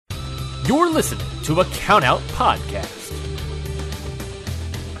You're listening to a Countout Podcast.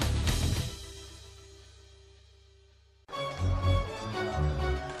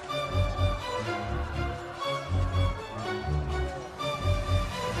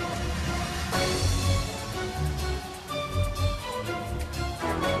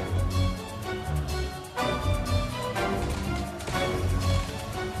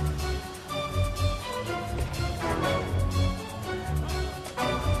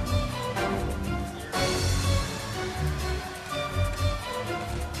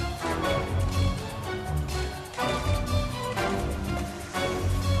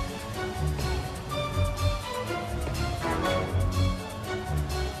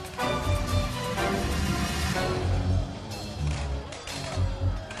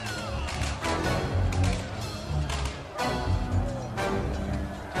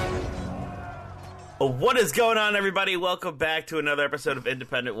 What is going on, everybody? Welcome back to another episode of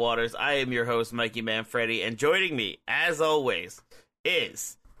Independent Waters. I am your host, Mikey Manfredi, and joining me, as always,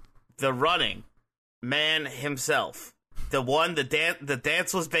 is the running man himself, the one the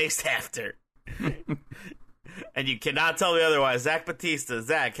dance was based after. And you cannot tell me otherwise. Zach Batista.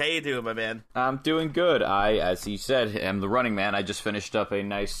 Zach, how you doing, my man? I'm doing good. I, as he said, am the running man. I just finished up a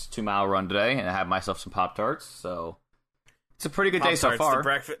nice 2-mile run today, and I had myself some Pop-Tarts, so... It's a pretty good day so far.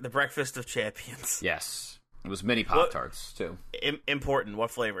 The breakfast of champions. Yes. It was mini Pop-Tarts, too. Important. What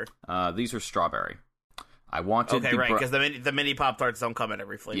flavor? These are strawberry. I wanted because the mini Pop-Tarts don't come in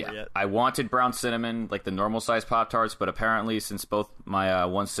every flavor yet. I wanted brown cinnamon, like the normal size Pop-Tarts, but apparently since both my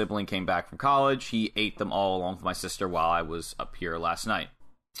one sibling came back from college, he ate them all along with my sister while I was up here last night.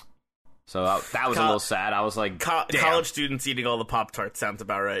 So that was a little sad. I was like, college students eating all the Pop-Tarts sounds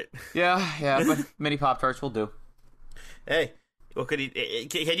about right. Yeah, but mini Pop-Tarts will do. Hey, what could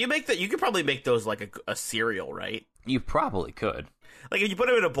can you make that? You could probably make those like a cereal, right? You probably could. Like if you put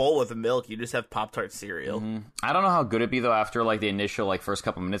them in a bowl with milk, you just have Pop-Tart cereal. Mm-hmm. I don't know how good it'd be though after like the initial first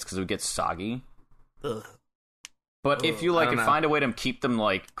couple minutes because it would get soggy. Ugh. But if you can find a way to keep them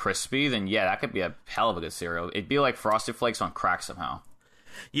crispy, then yeah, that could be a hell of a good cereal. It'd be like Frosted Flakes on crack somehow.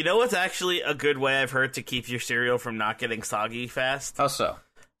 You know what's actually a good way I've heard to keep your cereal from not getting soggy fast? How so?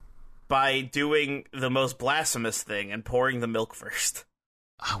 By doing the most blasphemous thing and pouring the milk first.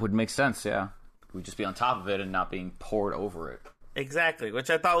 Would make sense, yeah. We'd just be on top of it and not being poured over it. Exactly, which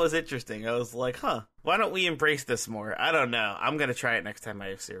I thought was interesting. I was like, why don't we embrace this more? I don't know. I'm going to try it next time I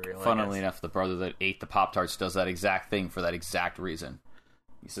have cereal. Funnily enough, the brother that ate the Pop-Tarts does that exact thing for that exact reason.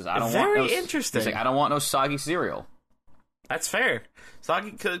 He says, I don't want no... interesting. He's like, I don't want no soggy cereal. That's fair.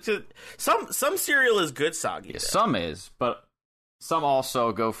 Soggy... Some cereal is good soggy. Yeah, some is, but... Some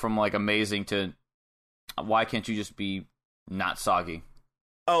also go from amazing to why can't you just be not soggy?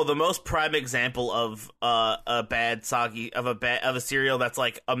 Oh, the most prime example of a bad soggy of a cereal that's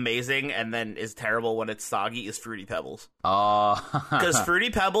amazing and then is terrible when it's soggy is Fruity Pebbles. Because Fruity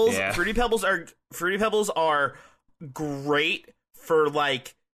Pebbles are great for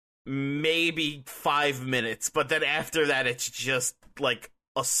maybe 5 minutes, but then after that it's just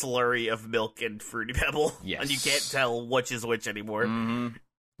a slurry of milk and Fruity Pebble. Yes. And you can't tell which is which anymore. Mm-hmm.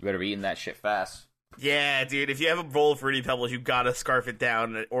 You better be eating that shit fast. Yeah, dude. If you have a bowl of Fruity Pebbles, you gotta scarf it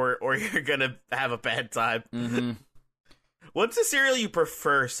down or you're gonna have a bad time. Mm-hmm. What's the cereal you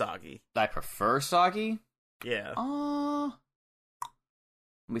prefer soggy? I prefer soggy? Yeah. Let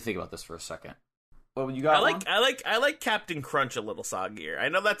me think about this for a second. Well, you got I like Captain Crunch a little soggier. I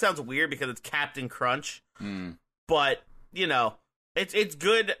know that sounds weird because it's Captain Crunch. But, it's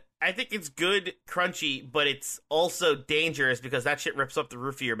good. I think it's good crunchy, but it's also dangerous because that shit rips up the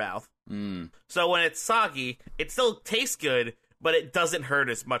roof of your mouth. So when it's soggy, it still tastes good, but it doesn't hurt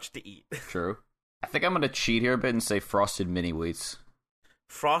as much to eat. True. I think I'm going to cheat here a bit and say Frosted Mini Wheats.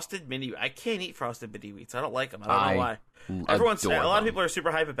 Frosted Mini... I can't eat Frosted Mini Wheats. I don't like them. I don't know why. A lot of people are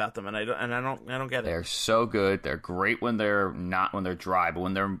super hype about them, and I don't get it. They're so good. They're great when they're dry, but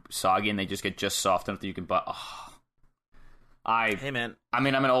when they're soggy and they just get just soft enough that you can... Hey man, I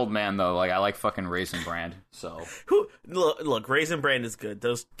mean, I'm an old man though. I like fucking Raisin Bran. So look, Raisin Bran is good.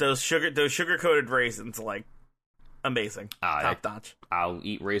 Those sugar coated raisins, amazing, top notch. I'll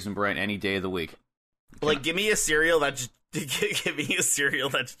eat Raisin Bran any day of the week. Give me a cereal that's give me a cereal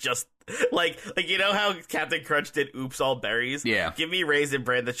that's just you know how Captain Crunch did Oops All Berries. Yeah, give me Raisin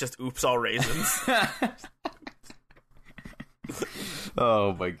Bran that's just Oops All Raisins.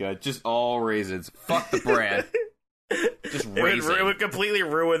 Oh my god, just all raisins. Fuck the brand. Just it would completely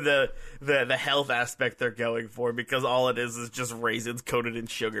ruin the health aspect they're going for because all it is just raisins coated in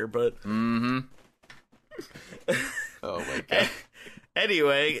sugar. But oh my god.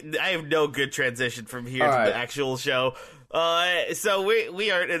 Anyway, I have no good transition from here to the actual show. So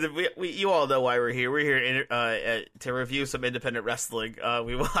we are you all know why we're here. We're here to review some independent wrestling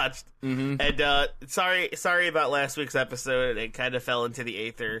we watched. And sorry about last week's episode. It kind of fell into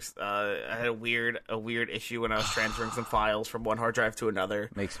the aethers. I had a weird issue when I was transferring some files from one hard drive to another.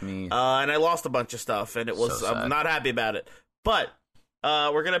 Makes me and I lost a bunch of stuff, and it was so sad. I'm not happy about it. But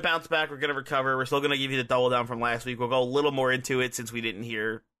we're gonna bounce back. We're gonna recover. We're still gonna give you the double down from last week. We'll go a little more into it since we didn't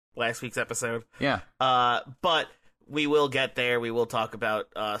hear last week's episode. Yeah. But we will get there. We will talk about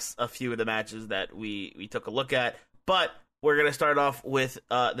a few of the matches that we took a look at. But we're going to start off with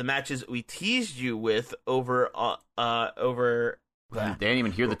the matches we teased you with over. They didn't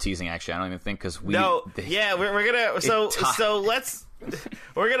even hear the teasing. Actually, I don't even think because we. No, yeah, we're gonna. So let's.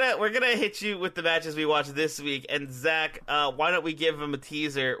 We're gonna hit you with the matches we watched this week. And Zach, why don't we give him a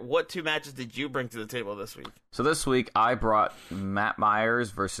teaser? What 2 matches did you bring to the table this week? So this week I brought Matt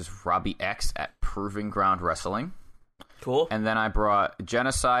Myers versus Robbie X at Proving Ground Wrestling. Cool. And then I brought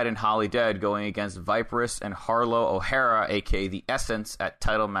Genocide and Holly Dead going against Viperous and Harlow O'Hara, a.k.a. The Essence, at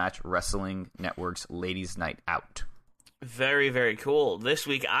Title Match Wrestling Network's Ladies Night Out. Very, very cool. This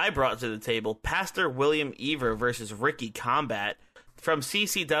week I brought to the table Pastor William Ever versus Ricky Combat from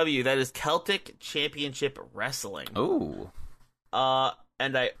CCW. That is Celtic Championship Wrestling. Ooh.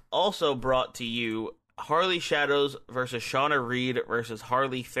 And I also brought to you Harley Shadows versus Shauna Reed versus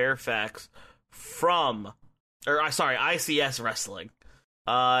Harley Fairfax from... ICS Wrestling.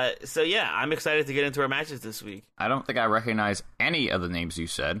 So yeah, I'm excited to get into our matches this week. I don't think I recognize any of the names you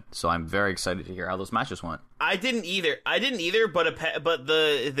said, so I'm very excited to hear how those matches went. I didn't either, but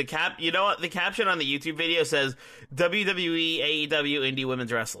the cap, you know what? The caption on the YouTube video says WWE, AEW, Indie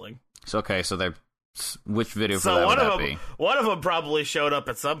Women's Wrestling. So they're which video for so that one would of that them, be? One of them probably showed up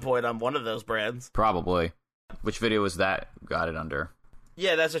at some point on one of those brands. Probably. Which video was that got it under?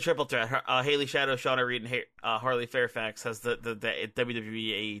 Yeah, that's a triple threat. Haley Shadow, Shauna Reed, and Harley Fairfax has the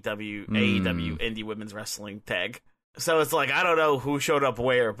WWE, AEW, Indie Women's Wrestling tag. So it's like, I don't know who showed up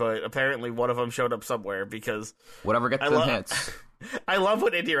where, but apparently one of them showed up somewhere because... Whatever gets them hits. I love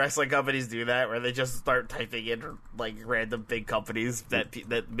when indie wrestling companies do that, where they just start typing in, like, random big companies that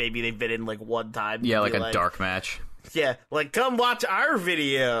maybe they've been in, like, one time. Yeah, like a dark match. Yeah, like, come watch our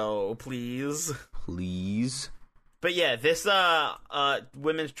video, please. Please. But yeah, this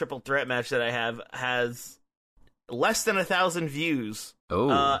women's triple threat match that I have has less than 1,000 views. Oh.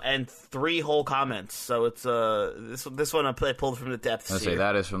 And 3 whole comments. So it's this one I pulled from the depths. I say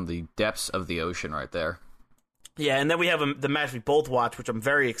that is from the depths of the ocean right there. Yeah, and then we have the match we both watched, which I'm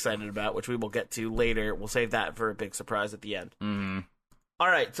very excited about, which we will get to later. We'll save that for a big surprise at the end. Mm-hmm. All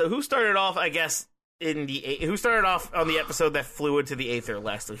right, so who started off? I guess who started off on the episode that flew into the aether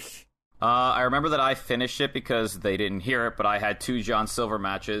last week? I remember that I finished it because they didn't hear it, but I had 2 John Silver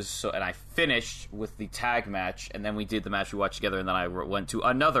matches, and I finished with the tag match, and then we did the match we watched together, and then I went to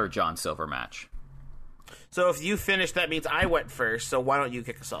another John Silver match. So if you finished, that means I went first, so why don't you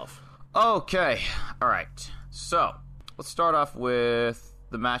kick us off? Okay, alright. So, let's start off with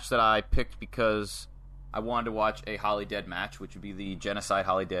the match that I picked because I wanted to watch a Holly Dead match, which would be the Genocide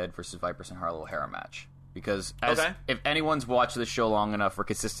Holly Dead versus Viperous and Harlow O'Hara match. Because if anyone's watched this show long enough or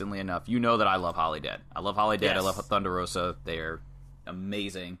consistently enough, you know that I love Holly Dead. I love Holly Dead. Yes. I love Thunder Rosa. They're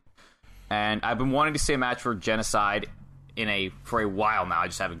amazing. And I've been wanting to see a match for Genocide for a while now. I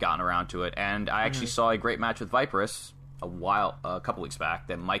just haven't gotten around to it. And I actually saw a great match with Viperous a couple weeks back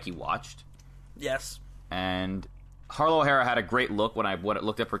that Mikey watched. Yes. And Harlow O'Hara had a great look when I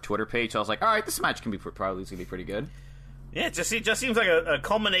looked up her Twitter page. So I was like, all right, this match can be probably going to be pretty good. Yeah, it just seems like a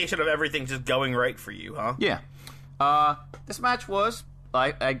culmination of everything just going right for you, huh? Yeah. This match was,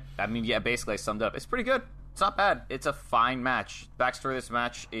 basically I summed it up. It's pretty good. It's not bad. It's a fine match. Backstory of this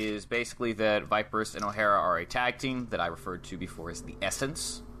match is basically that Viperous and O'Hara are a tag team that I referred to before as The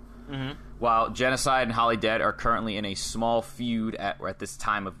Essence. Mm-hmm. While Genocide and Holly Dead are currently in a small feud at this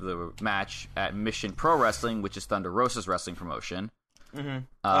time of the match at Mission Pro Wrestling, which is Thunder Rosa's wrestling promotion. Mm-hmm.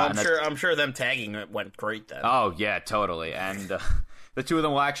 I'm sure them tagging it went great then. Oh yeah, totally. And the two of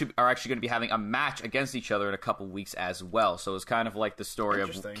them are actually going to be having a match against each other in a couple weeks as well. So it's kind of like the story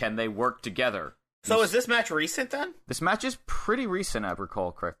of can they work together. So is this match recent then? This match is pretty recent, I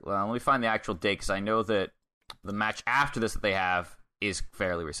recall correctly. Let me find the actual date because I know that the match after this that they have is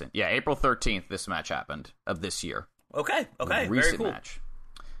fairly recent. Yeah, April 13th. This match happened of this year. Okay, recent very cool. Match.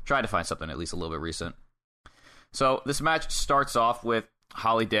 Tried to find something at least a little bit recent. So this match starts off with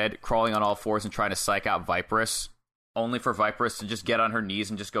Holly Dead crawling on all fours and trying to psych out Viperous, only for Viperous to just get on her knees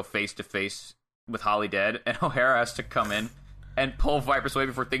and just go face to face with Holly Dead, and O'Hara has to come in and pull Viperous away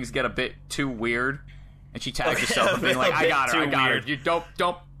before things get a bit too weird, and she tags herself and being like, I got her. You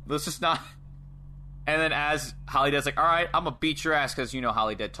don't, let's just not. And then as Holly Dead's like, all right, I'm gonna beat your ass, because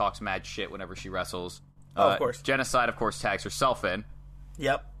Holly Dead talks mad shit whenever she wrestles. Of course. Genocide, of course, tags herself in.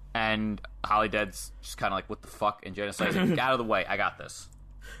 Yep. And Holly Dead's just kind of like, what the fuck? And Genocide's like, get out of the way, I got this.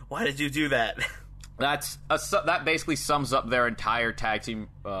 Why did you do that? That basically sums up their entire tag team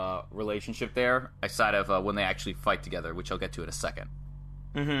relationship there, aside of when they actually fight together, which I'll get to in a second.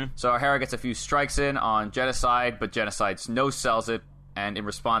 Mm-hmm. So O'Hara gets a few strikes in on Genocide, but Genocide's no-sells it, and in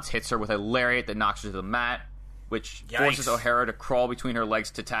response hits her with a lariat that knocks her to the mat, which forces O'Hara to crawl between her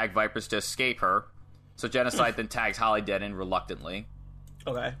legs to tag Vipers to escape her. So Genocide then tags Holly Dead in reluctantly.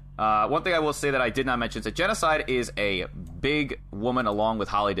 Okay. One thing I will say that I did not mention is that Genocide is a big woman along with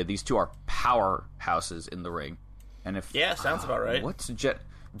Holly Dead. These two are powerhouses in the ring. And if sounds about right.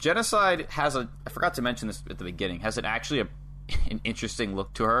 Genocide has I forgot to mention this at the beginning, has an interesting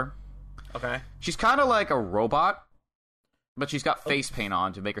look to her. Okay. She's kind of like a robot, but she's got face paint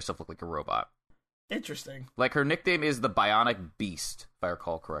on to make herself look like a robot. Interesting. Like, her nickname is the Bionic Beast, if I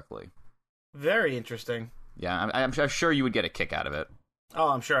recall correctly. Very interesting. Yeah, I'm sure you would get a kick out of it. Oh,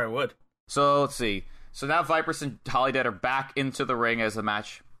 I'm sure I would. So, let's see. So now Vipers and Holly Dead are back into the ring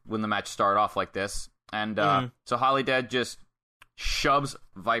when the match started off like this. And so Holly Dead just shoves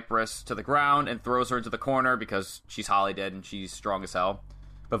Viperous to the ground and throws her into the corner because she's Holly Dead and she's strong as hell.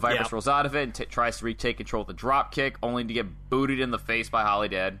 But Viperous rolls out of it and tries to retake control of the drop kick, only to get booted in the face by Holly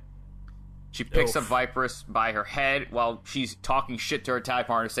Dead. She picks up Viperous by her head while she's talking shit to her tag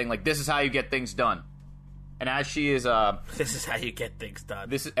partner, saying, like, this is how you get things done. And as she is, this is how you get things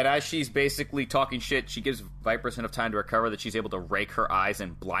done. And as she's basically talking shit, she gives Viperous enough time to recover that she's able to rake her eyes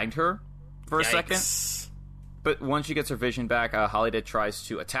and blind her for a second. But once she gets her vision back, Holly Dead tries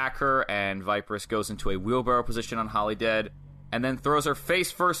to attack her, and Viperous goes into a wheelbarrow position on Holly Dead, and then throws her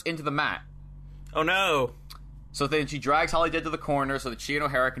face first into the mat. Oh no! So then she drags Holly Dead to the corner so that she and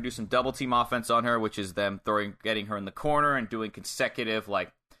O'Hara can do some double team offense on her, which is them getting her in the corner and doing consecutive,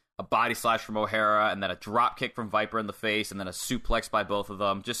 like, a body slash from O'Hara, and then a drop kick from Viper in the face, and then a suplex by both of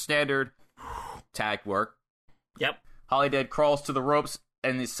them. Just standard tag work. Yep. Holly Dead crawls to the ropes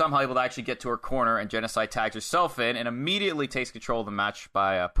and is somehow able to actually get to her corner, and Genocide tags herself in and immediately takes control of the match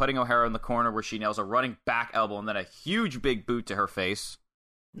by putting O'Hara in the corner, where she nails a running back elbow and then a huge big boot to her face.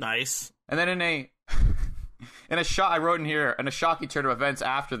 Nice. And then in a shot I wrote in here, in a shocking turn of events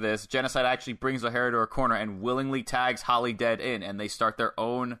after this, Genocide actually brings O'Hara to her corner and willingly tags Holly Dead in, and they start their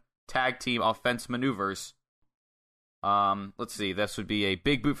own tag team offense maneuvers. Let's see. This would be a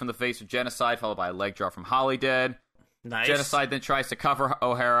big boot from the face of Genocide, followed by a leg drop from Holly Dead. Nice. Genocide then tries to cover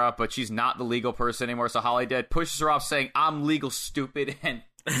O'Hara, but she's not the legal person anymore, so Holly Dead pushes her off, saying, I'm legal, stupid,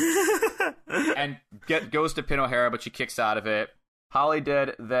 and goes to pin O'Hara, but she kicks out of it. Holly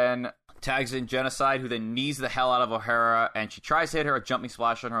Dead then tags in Genocide, who then knees the hell out of O'Hara, and she tries to hit her a jumping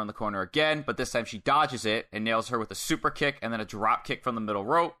splash on her in the corner again, but this time she dodges it and nails her with a super kick and then a drop kick from the middle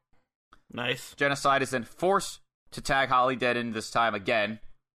rope. Nice. Genocide is then forced to tag Holly Dead in this time again,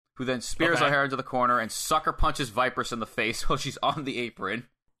 who then spears O'Hara into the corner and sucker punches Viperous in the face while she's on the apron.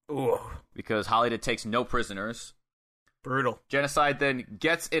 Ooh. Because Holly Dead takes no prisoners. Brutal. Genocide then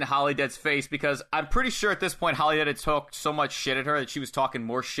gets in Holly Dead's face, because I'm pretty sure at this point Holly Dead had talked so much shit at her that she was talking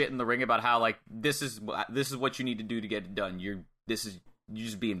more shit in the ring about how, like, this is what you need to do to get it done. You're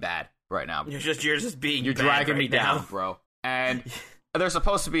just being bad right now. You're just being You're bad dragging right me now, down, bro. And they're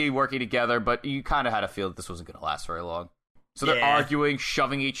supposed to be working together, but you kind of had a feel that this wasn't going to last very long. So they're arguing,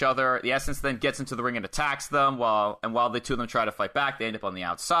 shoving each other. The Essence then gets into the ring and attacks them, while the two of them try to fight back, they end up on the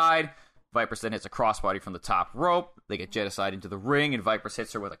outside. Vipers then hits a crossbody from the top rope. They get Genocide into the ring, and Vipers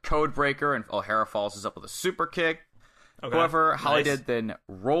hits her with a code breaker, and O'Hara follows up with a super kick. Okay. However, Holly Dead then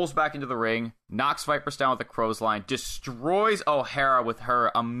rolls back into the ring, knocks Vipers down with a clothesline, destroys O'Hara with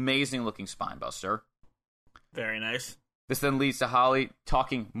her amazing-looking spinebuster. Very nice. This then leads to Holly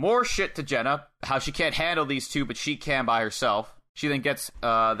talking more shit to Jenna, how she can't handle these two, but she can by herself. She then gets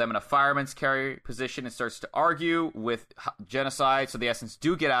them in a fireman's carry position and starts to argue with Genocide, so the Essence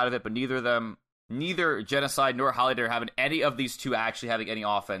do get out of it, but neither Genocide nor Holly Dead are having any of these two actually having any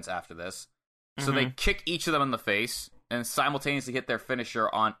offense after this. So they kick each of them in the face and simultaneously hit their finisher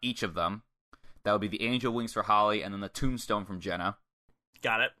on each of them. That would be the Angel Wings for Holly and then the Tombstone from Jenna.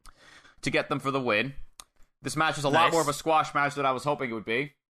 Got it. To get them for the win. This match was a lot more of a squash match than I was hoping it would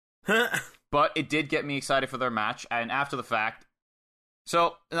be. But it did get me excited for their match, and after the fact...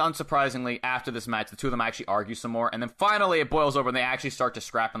 So, unsurprisingly, after this match, the two of them actually argue some more, and then finally it boils over and they actually start to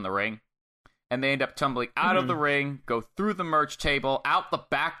scrap in the ring. And they end up tumbling out of the ring, go through the merch table, out the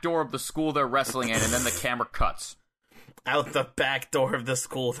back door of the school they're wrestling in, and then the camera cuts. Out the back door of the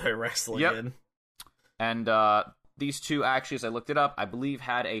school they're wrestling in. And these two, actually, as I looked it up, I believe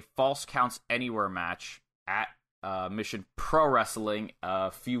had a False Counts Anywhere match at Mission Pro Wrestling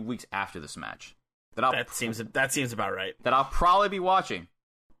a few weeks after this match. That seems about right. That I'll probably be watching.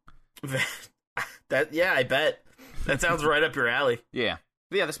 I bet. That sounds right up your alley. Yeah.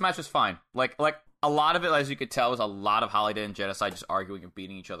 But yeah, this match was fine. Like a lot of it, as you could tell, was a lot of Holiday and Genocide just arguing and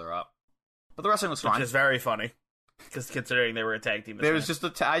beating each other up. But the wrestling was fine. Which is very funny. Because considering they were a tag team. There was just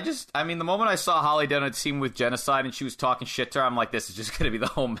I mean, the moment I saw Holly done a team with Genocide and she was talking shit to her, I'm like, this is just going to be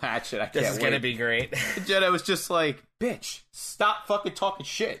the whole match. And this is going to be great. Jenna was just like, bitch, stop fucking talking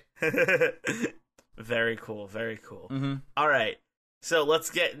shit. Very cool. Very cool. Mm-hmm. All right. So let's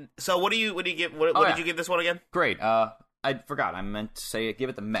get. So what do you give? What did you give this one again? Great. I forgot. I meant to say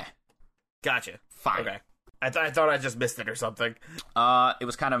give it the meh. Gotcha. Fine. Okay. I thought I just missed it or something. It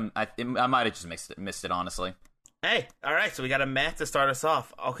was kind of. I might have just missed it, honestly. Hey, all right, so we got a match to start us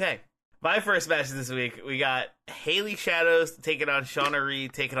off. Okay. My first match this week, we got Haley Shadows taking on Shauna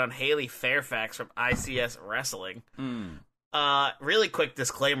Reed, taking on Haley Fairfax from ICS Wrestling. Really quick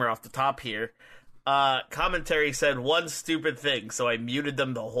disclaimer off the top here. Commentary said one stupid thing, so I muted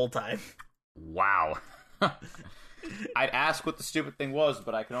them the whole time. Wow. I'd ask what the stupid thing was,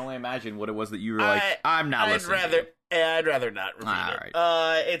 but I can only imagine what it was that you were like, I'm not listening. I'd rather not repeat it.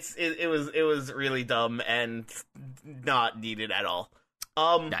 Right. It was really dumb and not needed at all.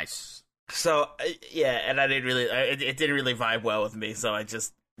 Nice. So yeah, and I didn't really, it didn't really vibe well with me, so I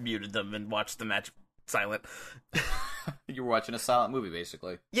just muted them and watched the match silent. You were watching a silent movie,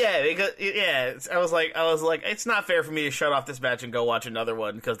 basically. Yeah, because I was like, it's not fair for me to shut off this match and go watch another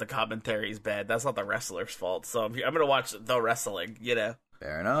one because the commentary is bad. That's not the wrestler's fault. So I'm gonna watch the wrestling.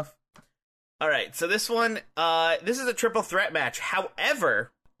 Fair enough. All right, so this one, this is a triple threat match.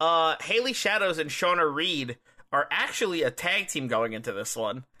 However, Haley Shadows and Shauna Reed are actually a tag team going into this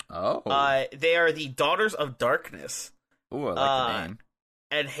one. Oh. They are the Daughters of Darkness. Ooh, I like the name.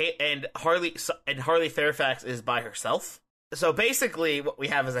 And Harley Fairfax is by herself. So basically, what we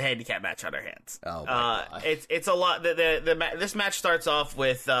have is a handicap match on our hands. Oh my God. It's a lot. This match starts off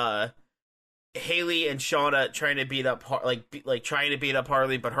with Haley and Shauna trying to beat up Harley,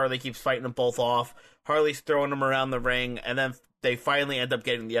 but Harley keeps fighting them both off. Harley's throwing them around the ring, and then they finally end up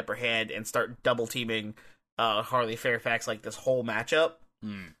getting the upper hand and start double teaming Harley Fairfax like this whole matchup.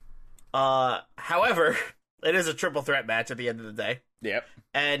 However, it is a triple threat match at the end of the day. Yep.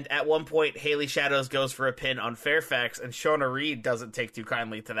 And at one point, Haley Shadows goes for a pin on Fairfax, and Shauna Reed doesn't take too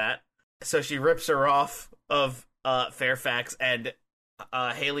kindly to that. So she rips her off of Fairfax, and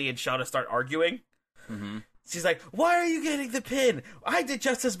Haley and Shauna start arguing. Mm-hmm. She's like, why are you getting the pin? I did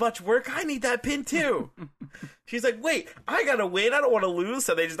just as much work. I need that pin too. She's like, wait, I gotta win. I don't want to lose.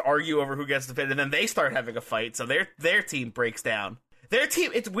 So they just argue over who gets the pin, and then they start having a fight. So their team breaks down. Their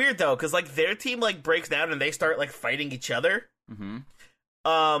team, it's weird though, because like their team like breaks down and they start like fighting each other. Mm-hmm.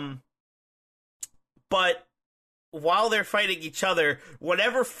 But while they're fighting each other,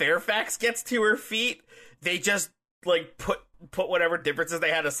 whenever Fairfax gets to her feet, they just like put whatever differences they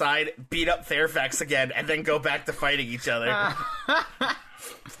had aside, beat up Fairfax again, and then go back to fighting each other.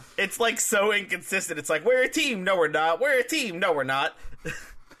 It's like so inconsistent. It's like, we're a team, no we're not. We're a team, no we're not.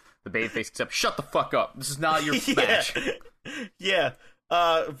 The babyface except, shut the fuck up. This is not your match. Yeah.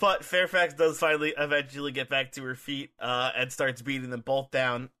 But Fairfax does eventually get back to her feet, and starts beating them both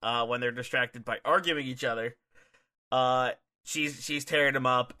down, when they're distracted by arguing each other. She's tearing them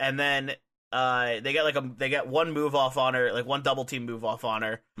up, and then, they get one move off on her, like one double team move off on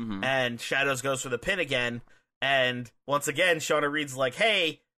her, and Shadows goes for the pin again, and once again, Shauna Reed's like,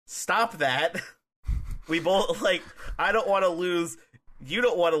 hey, stop that. We both, like, I don't want to lose, you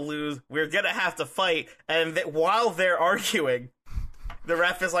don't want to lose, we're gonna have to fight, and while they're arguing, the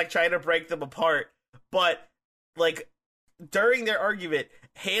ref is, like, trying to break them apart, but, like, during their argument,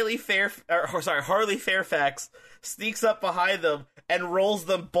 Harley Fairfax sneaks up behind them and rolls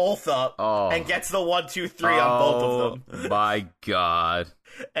them both up and gets the 1, 2, 3 on both of them. My God.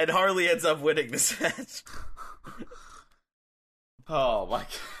 And Harley ends up winning this match. Oh my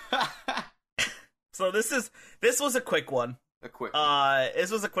God. So this was a quick one.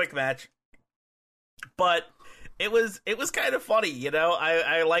 This was a quick match. But it was kind of funny, you know.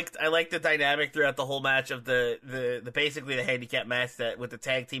 I liked the dynamic throughout the whole match of the basically the handicap match that with the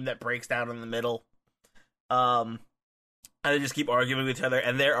tag team that breaks down in the middle. And they just keep arguing with each other,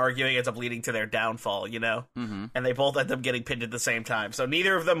 and their arguing ends up leading to their downfall, you know? Mm-hmm. And they both end up getting pinned at the same time. So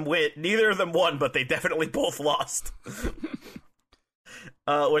neither of them won, but they definitely both lost.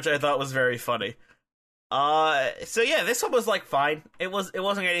 Which I thought was very funny. So yeah, this one was like fine. It wasn't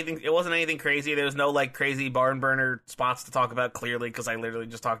anything crazy. There was no like crazy barn burner spots to talk about clearly because I literally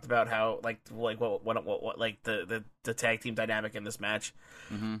just talked about how like what like the tag team dynamic in this match.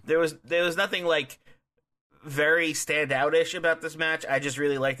 Mm-hmm. There was nothing like very standout-ish about this match. I just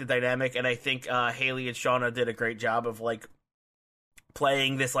really liked the dynamic, and I think Haley and Shauna did a great job of like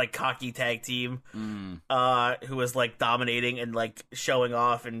playing this like cocky tag team who was like dominating and like showing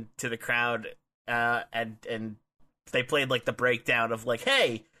off and to the crowd. And they played like the breakdown of like,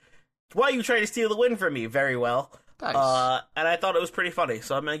 hey, why are you trying to steal the win from me? Very well. Nice. And I thought it was pretty funny.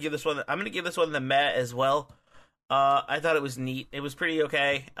 So I'm gonna give this one the meh as well. I thought it was neat. It was pretty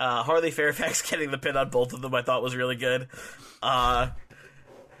okay. Harley Fairfax getting the pin on both of them I thought was really good.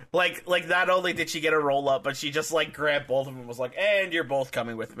 Like not only did she get a roll up, but she just like grabbed both of them and was like, and you're both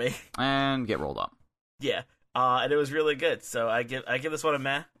coming with me. And get rolled up. Yeah. And it was really good. So I give this one a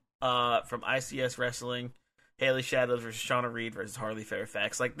meh. From ICS Wrestling, Haley Shadows versus Shauna Reed versus Harley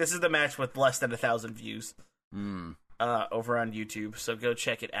Fairfax. Like, this is the match with less than 1,000 views over on YouTube, so go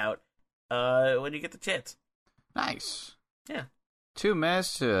check it out when you get the chance. Nice. Yeah. 2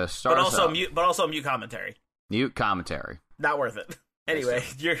 mehs to start but also mute commentary. Mute commentary. Not worth it. Anyway,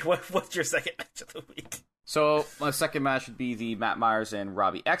 what's your second match of the week? So, my second match would be the Matt Myers and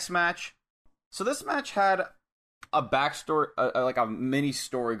Robbie X match. So this match had a backstory, like a mini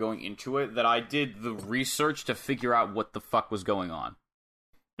story going into it that I did the research to figure out what the fuck was going on.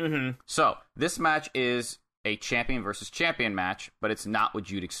 Mm-hmm. So, this match is a champion versus champion match, but it's not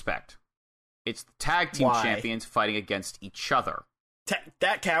what you'd expect. It's the tag team champions fighting against each other.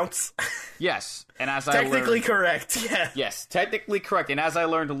 That counts. Yes, and as technically correct. Yeah. Yes, technically correct. And as I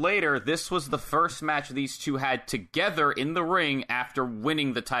learned later, this was the first match these two had together in the ring after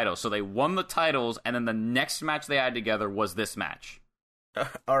winning the title. So they won the titles, and then the next match they had together was this match.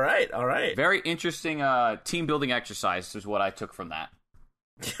 All right. Very interesting team building exercise is what I took from that.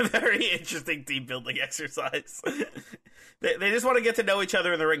 Very interesting team building exercise. They just want to get to know each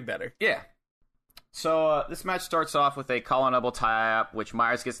other in the ring better. Yeah. So this match starts off with a collar elbow tie-up, which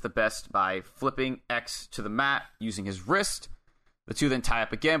Myers gets the best by flipping X to the mat using his wrist. The two then tie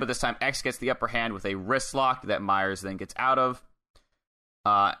up again, but this time X gets the upper hand with a wrist lock that Myers then gets out of.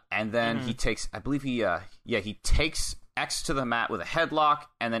 And then he takes, I believe he takes X to the mat with a headlock,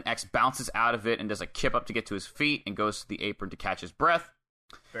 and then X bounces out of it and does a kip up to get to his feet and goes to the apron to catch his breath.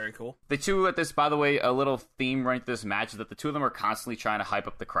 Very cool. The two at this, by the way, a little theme right to this match is that the two of them are constantly trying to hype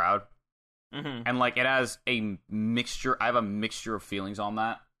up the crowd. Mm-hmm. And, like, it has a mixture. I have a mixture of feelings on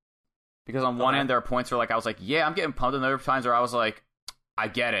that. Because on one end, there are points where, like, I was like, yeah, I'm getting pumped. And there are times where I was like, I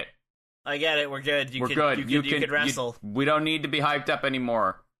get it. We're good. We're good. You can wrestle. We don't need to be hyped up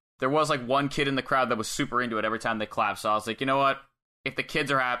anymore. There was, like, one kid in the crowd that was super into it every time they clapped. So I was like, you know what? If the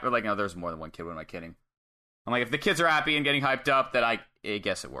kids are happy, or like, no, there's more than one kid. What am I kidding? I'm like, if the kids are happy and getting hyped up, then I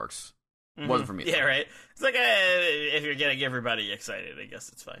guess it works. It wasn't for me. Yeah, right. It's like, if you're getting everybody excited, I guess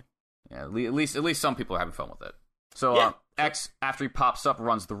it's fine. Yeah, at least some people are having fun with it. So X, after he pops up,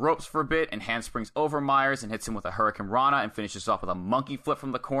 runs the ropes for a bit and handsprings over Myers and hits him with a Hurricane Rana and finishes off with a monkey flip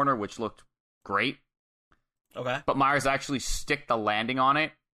from the corner, which looked great. Okay. But Myers actually sticked the landing on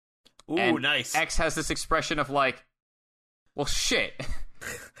it. Ooh, and nice. X has this expression of like, well, shit,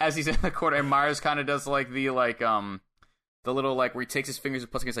 as he's in the corner, and Myers kind of does like the little like where he takes his fingers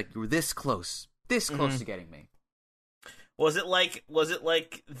and puts it, he's like, you were this close to getting me. Was it like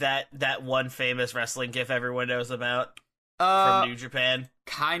that one famous wrestling gif everyone knows about from New Japan?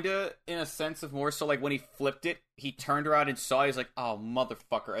 Kinda, in a sense of more so like when he flipped it, he turned around and saw, he's like, oh,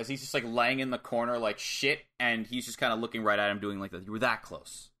 motherfucker, as he's just like laying in the corner like shit, and he's just kind of looking right at him doing like, you were that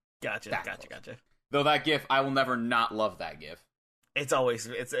close. Gotcha. Though that gif, I will never not love that gif. It is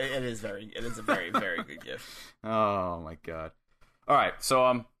a very, very good gif. Oh my god. Alright,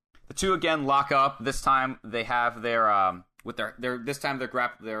 so the two again lock up. This time they have their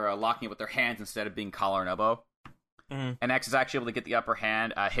they're locking it with their hands instead of being collar and elbow. Mm-hmm. And X is actually able to get the upper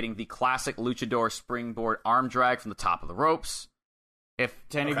hand, hitting the classic luchador springboard arm drag from the top of the ropes. If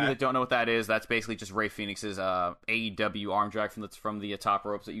to any of you that don't know what that is, that's basically just Rey Fenix's AEW arm drag from the top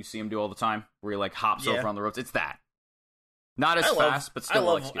ropes that you see him do all the time, where he like hops over on the ropes. It's that. Not as fast, but still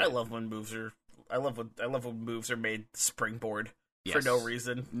looks good. I love when moves are made springboard for no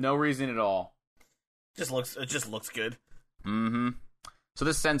reason. No reason at all. It just looks good. Mm-hmm. So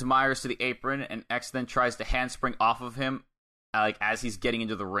this sends Myers to the apron, and X then tries to handspring off of him, like as he's getting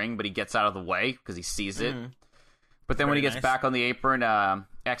into the ring, but he gets out of the way because he sees it. But then when he gets back on the apron,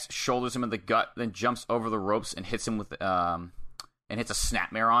 X shoulders him in the gut, then jumps over the ropes and hits him with and hits a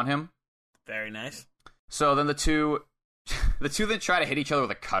snapmare on him. Very nice. So then the two then try to hit each other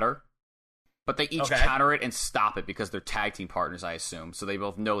with a cutter, but they each counter it and stop it because they're tag team partners, I assume. So they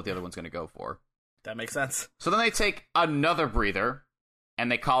both know what the other one's going to go for. That makes sense. So then they take another breather,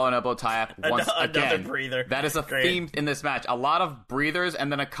 and they call an elbow tie-up once again. Another breather. That is a theme in this match. A lot of breathers,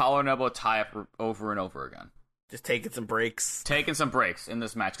 and then a collar and elbow tie-up over and over again. Just taking some breaks. Taking some breaks in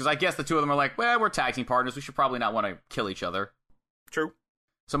this match. Because I guess the two of them are like, well, we're tag team partners. We should probably not want to kill each other. True.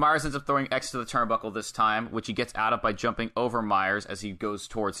 So Myers ends up throwing X to the turnbuckle this time, which he gets out of by jumping over Myers as he goes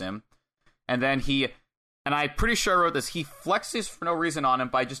towards him. And then and I'm pretty sure I wrote this, he flexes for no reason on him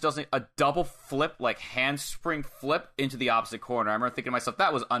by just doing a double flip, like handspring flip into the opposite corner. I remember thinking to myself,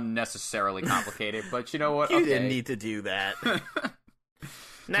 that was unnecessarily complicated, but you know what? You didn't need to do that.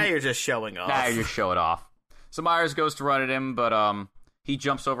 Now you're just showing off. Now you show it off. So Myers goes to run at him, but he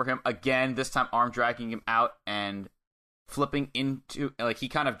jumps over him again, this time arm dragging him out and flipping into, like, he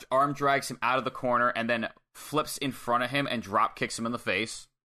kind of arm drags him out of the corner and then flips in front of him and drop kicks him in the face.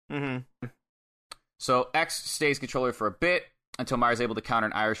 Mm-hmm. So X stays controller for a bit until Myers is able to counter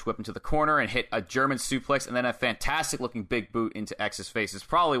an Irish whip into the corner and hit a German suplex and then a fantastic looking big boot into X's face. It's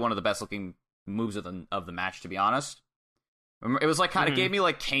probably one of the best looking moves of the match, to be honest. It was like kind of gave me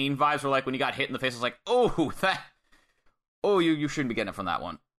like Kane vibes, where like when he got hit in the face, I was like, you shouldn't be getting it from that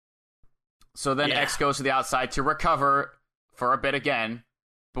one. So then X goes to the outside to recover for a bit again,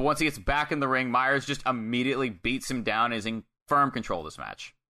 but once he gets back in the ring, Myers just immediately beats him down and is in firm control of this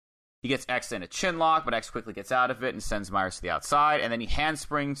match. He gets X in a chin lock, but X quickly gets out of it and sends Myers to the outside, and then he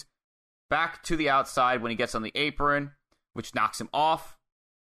handsprings back to the outside when he gets on the apron, which knocks him off.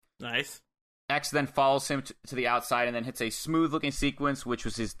 Nice. X then follows him to the outside and then hits a smooth-looking sequence, which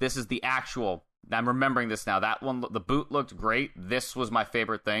was this is the actual, I'm remembering this now, that one, the boot looked great. This was my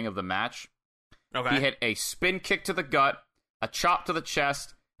favorite thing of the match. Okay. He hit a spin kick to the gut, a chop to the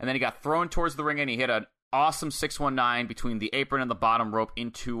chest, and then he got thrown towards the ring and he hit an awesome 619 between the apron and the bottom rope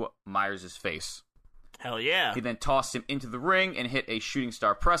into Myers' face. Hell yeah. He then tossed him into the ring and hit a shooting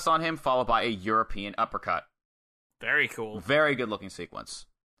star press on him, followed by a European uppercut. Very cool. Very good-looking sequence.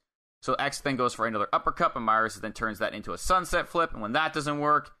 So X then goes for another uppercut, and Myers then turns that into a sunset flip, and when that doesn't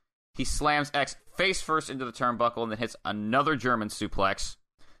work, he slams X face first into the turnbuckle and then hits another German suplex,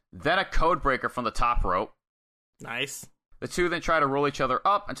 then a code breaker from the top rope. Nice. The two then try to roll each other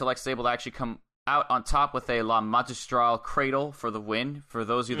up until X is able to actually come out on top with a La Magistral Cradle for the win. For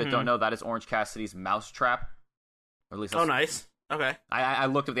those of you that don't know, that is Orange Cassidy's mousetrap. Or at least nice. Okay. I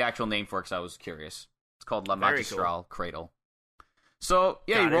looked up the actual name for it because I was curious. It's called La Very Magistral Cradle. So,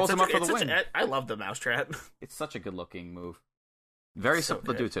 yeah, he rolls him up for the win. I love the mousetrap. It's such a good-looking move. Very So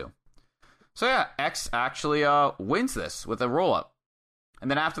simple to good. do, too. So, yeah, X actually wins this with a roll-up. And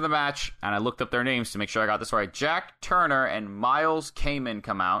then after the match, and I looked up their names to make sure I got this right, Jack Turner and Miles Kamen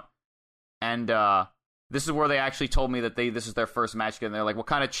come out. And this is where they actually told me that this is their first match together. And they're like, what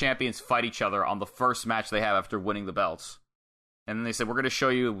kind of champions fight each other on the first match they have after winning the belts? And then they said, we're going to show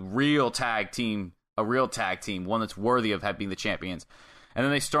you a real tag team, one that's worthy of being the champions. And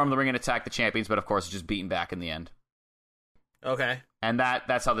then they storm the ring and attack the champions, but of course it's just beaten back in the end. Okay. And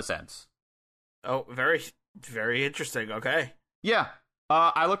that's how this ends. Oh, very, very interesting. Okay. Yeah.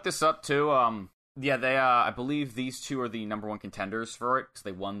 I looked this up too. They I believe these two are the number one contenders for it because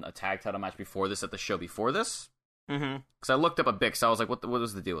they won a tag title match before this at the show before this. Mm-hmm. Because I looked up a bit, so I was like, what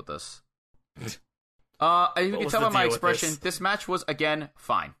was the deal with this? You can tell by my expression, this match was, again,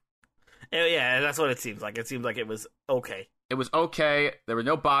 fine. Yeah, that's what it seems like. It seems like it was okay. It was okay. There were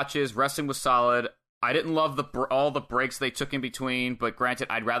no botches. Wrestling was solid. I didn't love all the breaks they took in between, but granted,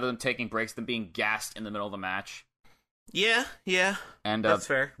 I'd rather them taking breaks than being gassed in the middle of the match. Yeah, and that's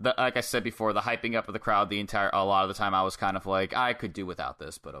fair. Like I said before, the hyping up of the crowd a lot of the time, I was kind of like, I could do without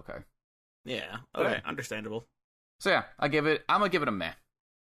this, but okay. Yeah, okay, Okay. Understandable. So yeah, I'm gonna give it a meh.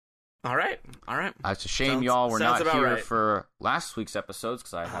 All right. It's a shame y'all were sounds not about here right. for last week's episodes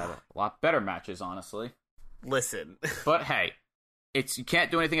because I had a lot better matches, honestly. Listen. But hey, you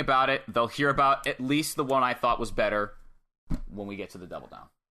can't do anything about it. They'll hear about at least the one I thought was better when we get to the Double Down.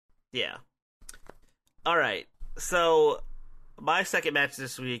 Yeah. All right. So, my second match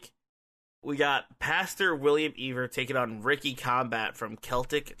this week, we got Pastor William Ever taking on Ricky Combat from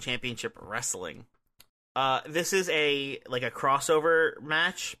Celtic Championship Wrestling. This is a crossover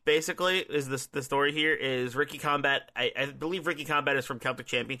match, basically, is the story here, is Ricky Combat, I believe Ricky Combat is from Celtic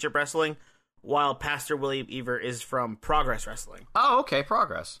Championship Wrestling, while Pastor William Ever is from Progress Wrestling. Oh, okay,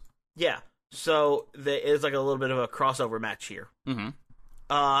 Progress. Yeah, so there is like a little bit of a crossover match here.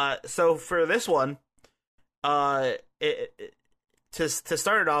 Mm-hmm. So for this one, to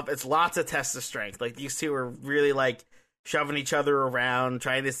start it off, it's lots of tests of strength. Like, these two are really, like, shoving each other around,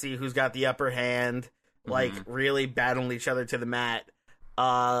 trying to see who's got the upper hand, like, really battling each other to the mat.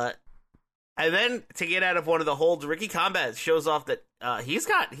 At And then to get out of one of the holds, Ricky Combat shows off that he's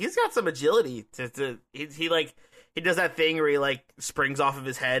got some agility. He does that thing where he like springs off of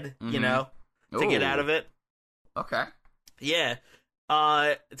his head, you know, to get out of it. Okay. Yeah.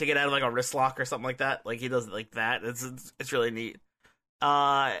 To get out of like a wrist lock or something like that. Like he does it like that. It's really neat.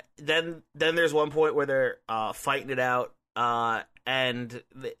 Then there's one point where they're fighting it out, and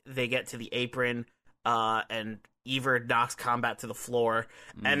they get to the apron, and Iver knocks Combat to the floor,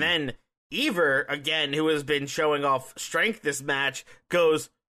 and then Iver, again, who has been showing off strength this match, goes,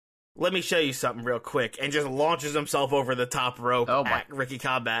 "Let me show you something real quick," and just launches himself over the top rope at Ricky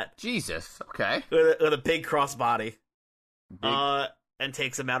Combat. Jesus, okay. With a big crossbody. And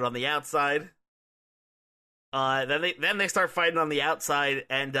takes him out on the outside. Then they start fighting on the outside,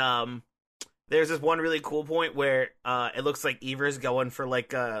 and there's this one really cool point where it looks like Iver's going for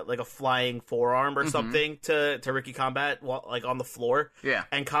like a flying forearm or something to Ricky Combat, like on the floor. Yeah.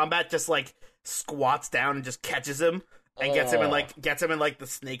 And Combat just like squats down and just catches him and gets him in like the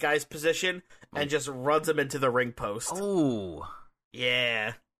snake eyes position and just runs him into the ring post. Oh.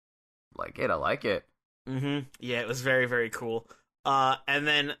 Yeah. I like it. Mm-hmm. Yeah, it was very, very cool. And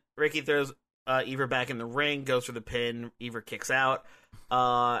then Ricky throws Iver back in the ring, goes for the pin. Iver kicks out.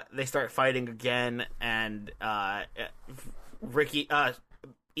 They start fighting again, and Iver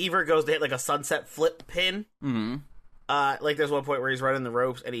goes to hit like a sunset flip pin. Mm-hmm. Like there's one point where he's running the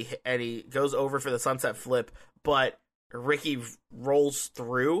ropes, and he goes over for the sunset flip, but Ricky rolls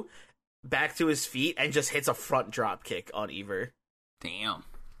through back to his feet and just hits a front drop kick on Iver. Damn.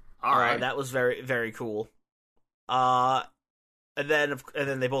 All right, that was very, very cool. And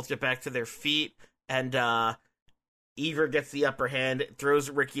then they both get back to their feet, and Iver gets the upper hand, throws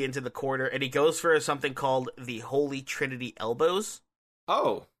Ricky into the corner, and he goes for something called the Holy Trinity Elbows.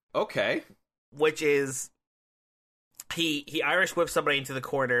 Oh, okay. Which is he Irish whips somebody into the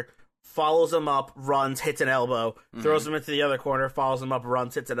corner, follows him up, runs, hits an elbow, throws him into the other corner, follows him up,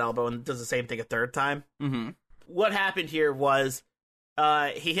 runs, hits an elbow, and does the same thing a third time. Mm-hmm. What happened here was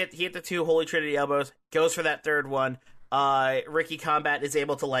he hit the two Holy Trinity elbows, goes for that third one. Ricky Combat is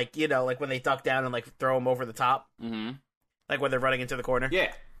able to, like, you know, like when they duck down and like throw him over the top, like when they're running into the corner.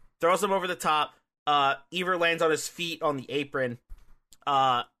 Yeah, throws him over the top. Iver lands on his feet on the apron.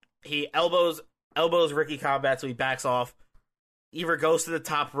 He elbows Ricky Combat, so he backs off. Iver goes to the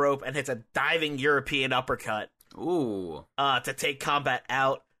top rope and hits a diving European uppercut. Ooh. To take Combat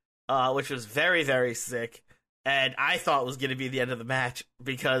out, which was very, very sick. And I thought it was going to be the end of the match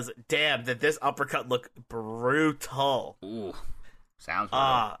because, damn, did this uppercut look brutal. Ooh. Sounds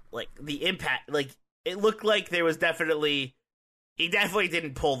brutal. Like, the impact, like, it looked like there was he definitely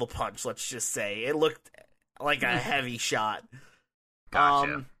didn't pull the punch, let's just say. It looked like a heavy shot.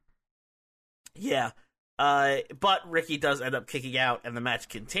 Gotcha. Yeah. But Ricky does end up kicking out, and the match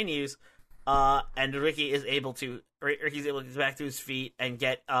continues. And Ricky's able to get back to his feet and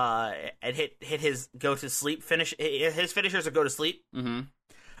get and hit his go to sleep finish. His finishers are go to sleep. Mm-hmm.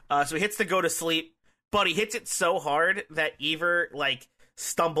 So he hits the go to sleep, but he hits it so hard that Iver like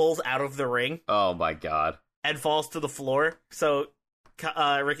stumbles out of the ring. Oh my god! And falls to the floor. So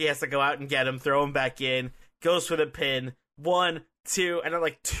Ricky has to go out and get him, throw him back in, goes for the pin. 1, 2, and then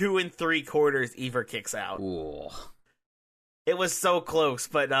like 2 3/4, Iver kicks out. Ooh. It was so close,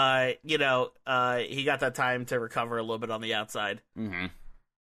 but, he got that time to recover a little bit on the outside. Mm-hmm.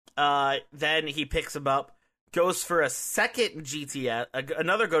 Then he picks him up, goes for a second GTS,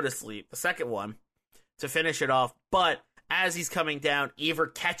 another go to sleep, the second one, to finish it off. But as he's coming down, Iver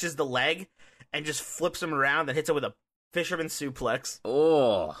catches the leg and just flips him around and hits it with a fisherman suplex.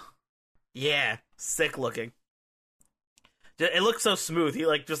 Oh. Yeah, sick looking. It looks so smooth. He,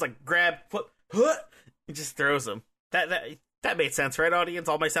 grab, and just throws him. That made sense, right, audience?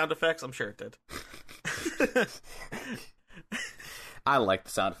 All my sound effects? I'm sure it did. I like the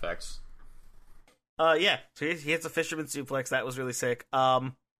sound effects. Yeah. So he hits a fisherman suplex. That was really sick.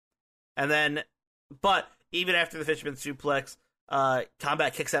 And then, but even after the fisherman suplex,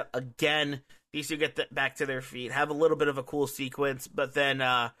 Combat kicks out again. These two get back to their feet, have a little bit of a cool sequence, but then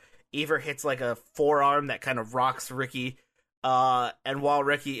Iver hits like a forearm that kind of rocks Ricky. And while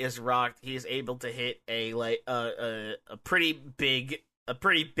Ricky is rocked, he is able to hit a pretty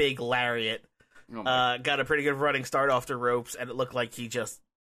big lariat. Got a pretty good running start off the ropes, and it looked like he just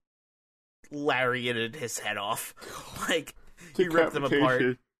lariated his head off. Like he ripped him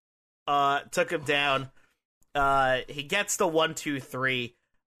apart. Took him down. He gets the 1, 2, 3,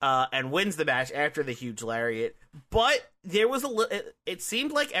 and wins the match after the huge lariat. But there was it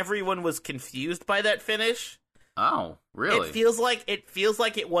seemed like everyone was confused by that finish. Oh, really? It feels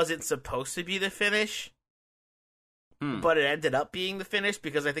like it wasn't supposed to be the finish. but it ended up being the finish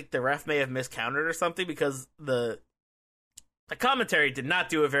because I think the ref may have miscounted or something because the commentary did not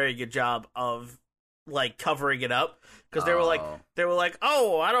do a very good job of like covering it up because they were like,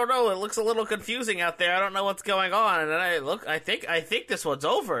 oh, I don't know, it looks a little confusing out there. I don't know what's going on. And then I think this one's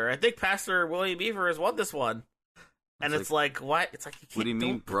over. I think Pastor William Beaver has won this one. And it's like what? It's like you can't, what do you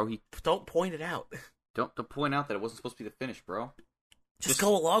mean, bro? Don't point it out. Don't point out that it wasn't supposed to be the finish, bro. Just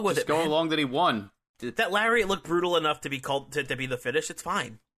go along with it. Just go along that he won. That lariat looked brutal enough to be called to be the finish. It's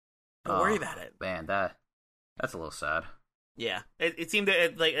fine. Don't worry about it. Man, that's a little sad. Yeah, it seemed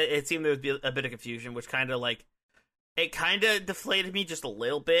there would be a bit of confusion, which kind of deflated me just a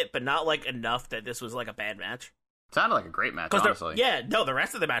little bit, but not like enough that this was like a bad match. Sounded like a great match, honestly. The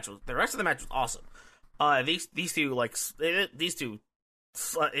rest of the match was awesome. These two,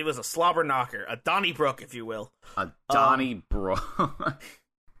 it was a slobber knocker, a Donnybrook, if you will. A Donnybrook.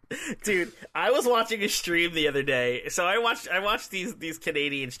 Dude, I was watching a stream the other day. So I watched these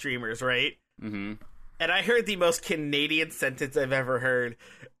Canadian streamers, right? Mm-hmm. And I heard the most Canadian sentence I've ever heard.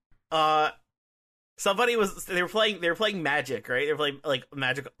 They were playing Magic, right? They were playing like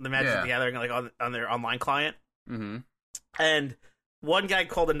Magic the Gathering, like on their online client. Mm-hmm. And one guy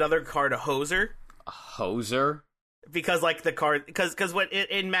called another card a hoser. A hoser? Because like the card, because when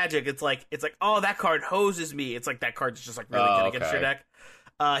in Magic, it's like oh, that card hoses me. It's like that card's just like really good against your deck.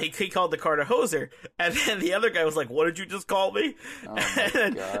 He called the card a hoser, and then the other guy was like, "What did you just call me?" Oh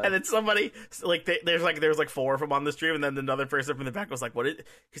and then somebody like there's like four of them on the stream, and then another person from the back was like, "What?"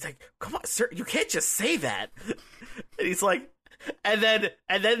 He's like, "Come on, sir, you can't just say that." And he's like, and then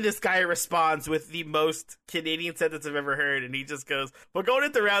this guy responds with the most Canadian sentence I've ever heard, and he just goes, "We're going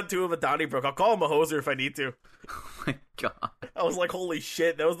into round 2 of a Donnybrook. I'll call him a hoser if I need to." Oh my god! I was like, "Holy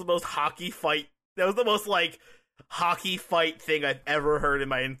shit!" That was the most hockey fight. That was the most like hockey fight thing I've ever heard in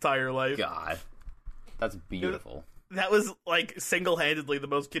my entire life. God, that's beautiful. That was like single-handedly the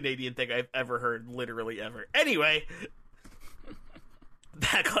most Canadian thing I've ever heard, literally ever. Anyway,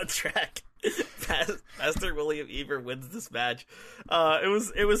 back on track. Pastor William Beaver wins this match.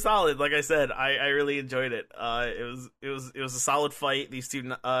 It was solid. Like I said, I really enjoyed it. It was a solid fight. These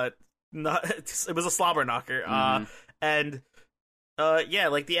two, it was a slobber knocker. And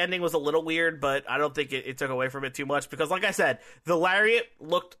like the ending was a little weird, but I don't think it took away from it too much because, like I said, the lariat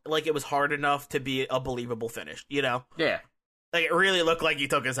looked like it was hard enough to be a believable finish. You know? Yeah. Like it really looked like he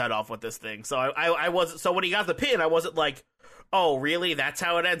took his head off with this thing. So I wasn't. So when he got the pin, I wasn't like, oh, really? That's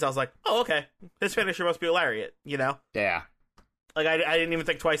how it ends? I was like, oh, okay. His finisher must be a lariat, you know? Yeah. Like, I didn't even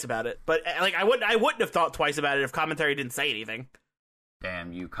think twice about it. But, like, I wouldn't have thought twice about it if commentary didn't say anything.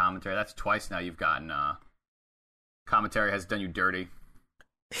 Damn you, commentary. That's twice now you've gotten, commentary has done you dirty.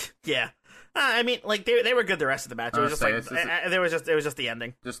 Yeah. I mean, like, they were good the rest of the match. It was just, it was just the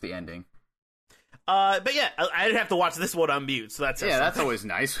ending. Just the ending. But yeah, I didn't have to watch this one on mute, so that's... Yeah, that's always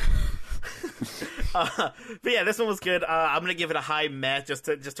nice. But yeah, this one was good. I'm gonna give it a high meh just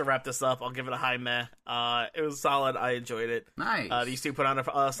to wrap this up. I'll give it a high meh. It was solid. I enjoyed it. Nice. These two put on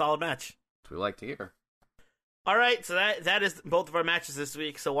a solid match. That's what we like to hear. All right, so that is both of our matches this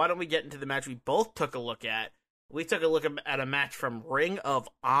week. So why don't we get into the match we both took a look at? We took a look at a match from Ring of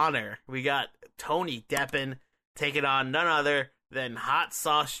Honor. We got Tony Deppen taking on none other than Hot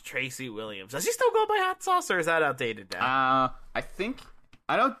Sauce Tracy Williams. Does he still go by Hot Sauce, or is that outdated now?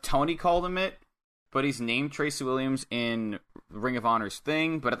 I know Tony called him it, but he's named Tracy Williams in Ring of Honor's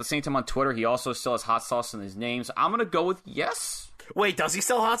thing. But at the same time on Twitter, he also still has Hot Sauce in his name. So I'm going to go with yes. Wait, does he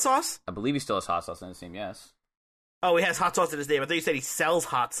sell Hot Sauce? I believe he still has Hot Sauce in his name, yes. Oh, he has Hot Sauce in his name. I thought you said he sells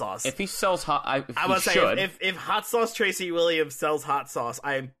Hot Sauce. If he sells Hot... I would say if Hot Sauce Tracy Williams sells Hot Sauce,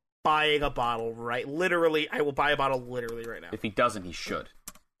 I am buying a bottle literally, I will buy a bottle literally right now. If he doesn't, he should.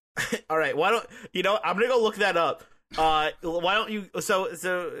 All right, I'm going to go look that up. Why don't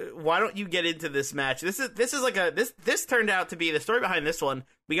you get into this match? This turned out to be the story behind this one.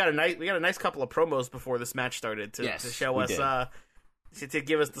 We got a nice couple of promos before this match started to show us to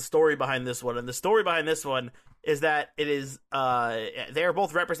give us the story behind this one. And the story behind this one is that it is they are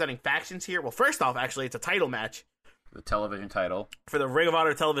both representing factions here. Well, first off, actually, it's a title match. The television title. For the Ring of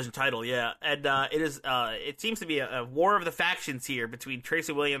Honor television title, yeah. And it seems to be a war of the factions here between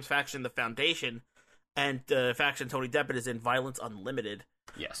Tracy Williams' faction, the Foundation, and the faction Tony Deppen is in, Violence Unlimited.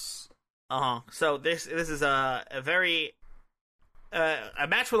 Yes. So this is a very a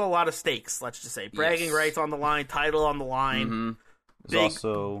match with a lot of stakes. Let's just say bragging rights on the line, title on the line. Mm-hmm. There's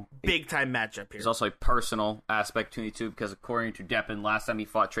big time matchup here. There's also a personal aspect to it too, because according to Deppen, last time he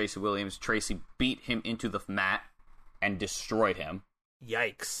fought Tracy Williams, Tracy beat him into the mat and destroyed him.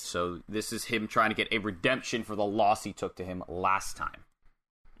 Yikes! So this is him trying to get a redemption for the loss he took to him last time.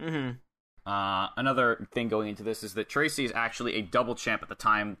 Mm-hmm. Another thing going into this is that Tracy is actually a double champ at the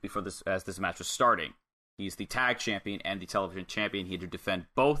time as this match was starting. He's the tag champion and the television champion. He had to defend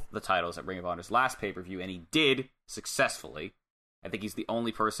both the titles at Ring of Honor's last pay-per-view, and he did successfully. I think he's the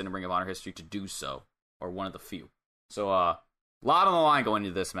only person in Ring of Honor history to do so, or one of the few. So, a lot on the line going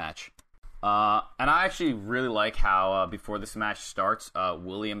into this match. And I actually really like how, before this match starts,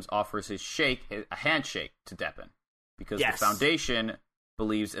 Williams offers a handshake to Deppen. Because the Foundation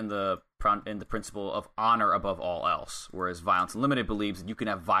believes in the principle of honor above all else, whereas Violence Unlimited believes that you can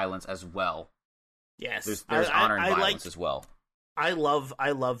have violence as well. Yes, there's honor and violence as well. I love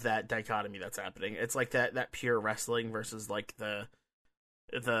that dichotomy that's happening. It's like that pure wrestling versus like the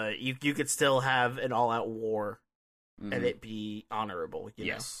you could still have an all out war and it be honorable.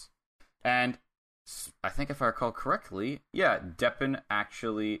 You know? And I think if I recall correctly, Deppen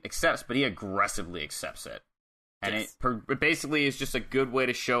actually accepts, but he aggressively accepts it. And it basically is just a good way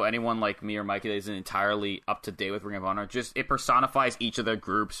to show anyone like me or Mikey that isn't entirely up to date with Ring of Honor. Just it personifies each of the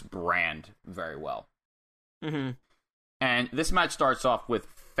group's brand very well. Mm-hmm. And this match starts off with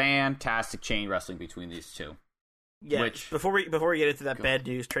fantastic chain wrestling between these two. Yeah. Before we get into that bad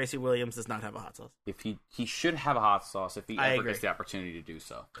news, Tracy Williams does not have a hot sauce. If he should have a hot sauce if he ever gets the opportunity to do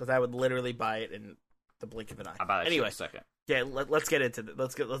so. Because I would literally buy it in the blink of an eye. I'll buy that anyway, in a second. Yeah, let's get into it.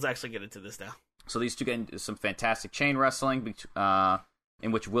 Let's actually get into this now. So these two get into some fantastic chain wrestling,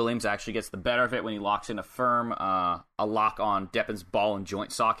 in which Williams actually gets the better of it when he locks in a lock on Deppen's ball and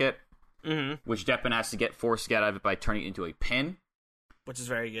joint socket, which Deppen has to forced to get out of it by turning it into a pin. Which is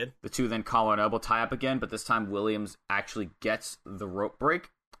very good. The two then collar and elbow tie up again, but this time Williams actually gets the rope break.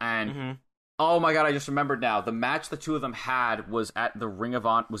 And oh my god, I just remembered now. The match the two of them had was at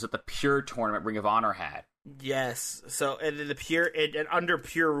the Pure tournament Ring of Honor had. Yes. So and under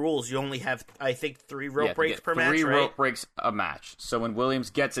Pure rules, you only have I think 3 rope breaks per match. 3 rope breaks a match. So when Williams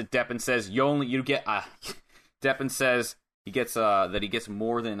gets it, Deppen says Deppen says he gets that he gets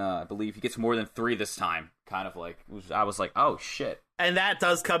more than I believe he gets more than 3 this time. Kind of like I was like, oh shit. And that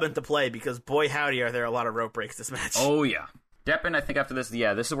does come into play because boy howdy are there a lot of rope breaks this match. Oh yeah. Deppen, I think after this,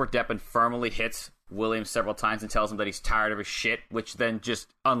 this is where Deppen firmly hits Williams several times and tells him that he's tired of his shit, which then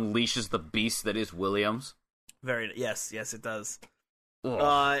just unleashes the beast that is Williams. Yes, it does.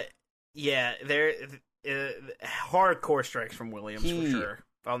 Ugh. There hardcore strikes from Williams for sure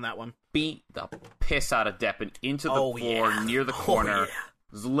on that one. Beat the piss out of Deppen into the floor near the corner.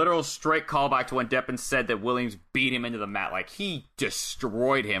 There's a literal straight callback to when Deppen said that Williams beat him into the mat. Like, he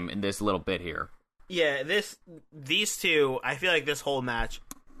destroyed him in this little bit here. Yeah, these two, I feel like this whole match,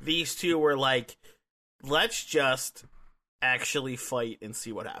 these two were like, let's just actually fight and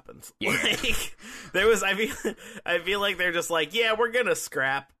see what happens. Yeah. Like, I feel like they're just like, yeah, we're gonna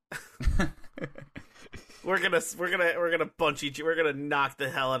scrap. we're gonna punch we're gonna knock the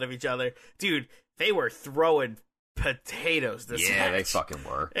hell out of each other. Dude, they were throwing potatoes this match. Yeah, they fucking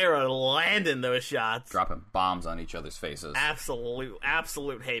were. They were landing those shots. Dropping bombs on each other's faces. Absolute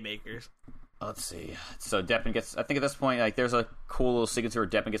haymakers. Let's see. So Deppen gets, I think at this point, like, there's a cool little sequence where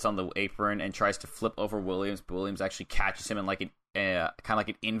Deppen gets on the apron and tries to flip over Williams, but Williams actually catches him in like kind of like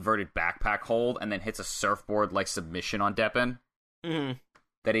an inverted backpack hold and then hits a surfboard like submission on Deppen. Mm-hmm.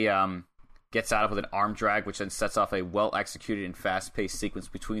 That he gets out of with an arm drag, which then sets off a well-executed and fast-paced sequence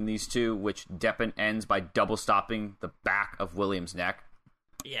between these two, which Deppen ends by double-stopping the back of Williams' neck.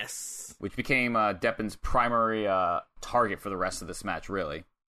 Yes. Which became Deppen's primary target for the rest of this match, really.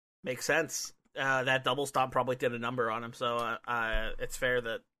 Makes sense. That double stomp probably did a number on him, so it's fair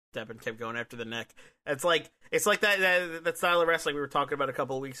that Deppen kept going after the neck. It's like that style of wrestling we were talking about a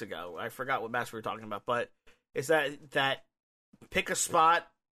couple of weeks ago. I forgot what match we were talking about, but it's that pick a spot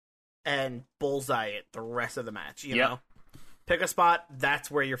and bullseye it the rest of the match. You know, pick a spot.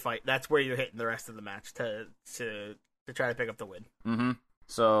 That's where you're fighting. That's where you're hitting the rest of the match to try to pick up the win. Mm-hmm.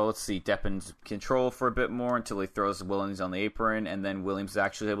 So let's see, Deppen's control for a bit more until he throws Williams on the apron, and then Williams is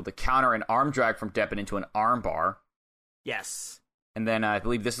actually able to counter an arm drag from Deppen into an arm bar. Yes. And then I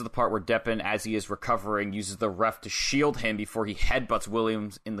believe this is the part where Deppen, as he is recovering, uses the ref to shield him before he headbutts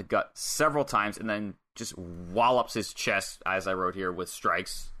Williams in the gut several times, and then just wallops his chest, as I wrote here, with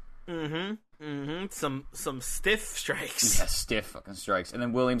strikes. Some stiff strikes. Yeah, stiff fucking strikes. And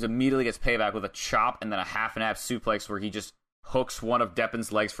then Williams immediately gets payback with a chop and then a half and half suplex where he just hooks one of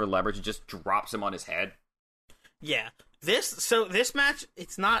Deppen's legs for leverage and just drops him on his head. Yeah. This match,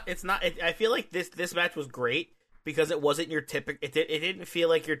 I feel like this match was great because it wasn't your typical, it didn't feel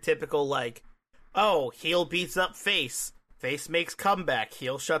like your typical, like, oh, heel beats up face makes comeback,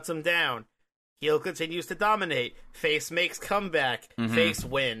 heel shuts him down, heel continues to dominate, face makes comeback, face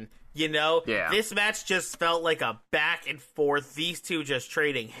win. You know? Yeah. This match just felt like a back and forth. These two just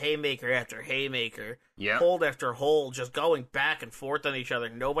trading haymaker after haymaker. Yep. Hold after hold, just going back and forth on each other.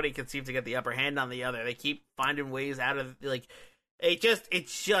 Nobody can seem to get the upper hand on the other. They keep finding ways out of, like, it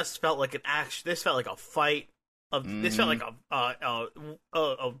just felt like an action. This felt like a fight. This felt like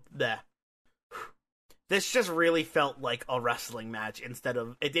this just really felt like a wrestling match instead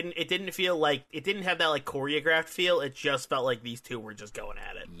of it didn't feel like it didn't have that like choreographed feel. It just felt like these two were just going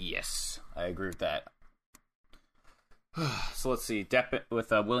at it. Yes, I agree with that. So let's see. Deppen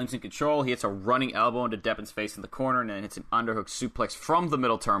with Williams in control. He hits a running elbow into Deppen's face in the corner and then hits an underhook suplex from the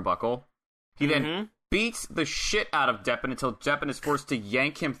middle turnbuckle. He then beats the shit out of Deppen until Deppen is forced to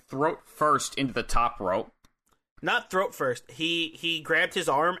yank him throat first into the top rope. Not throat first. He grabbed his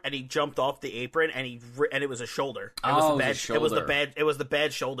arm and he jumped off the apron and it was a shoulder. It was the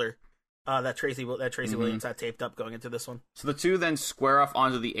bad shoulder. That Tracy Williams had taped up going into this one. So the two then square off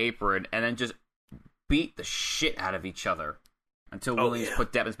onto the apron and then just beat the shit out of each other until Williams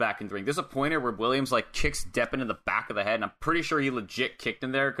put Deppen's back in the ring. There's a pointer where Williams like kicks Deppen in the back of the head, and I'm pretty sure he legit kicked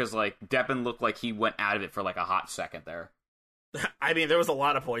him there because like Deppen looked like he went out of it for like a hot second there. I mean, there was a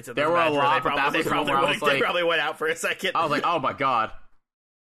lot of points in this match. There were a lot, but they probably went out for a second. I was like, oh my god.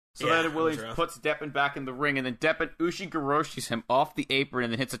 So then Williams puts Deppen back in the ring, and then Deppen Ushi-Giroshis him off the apron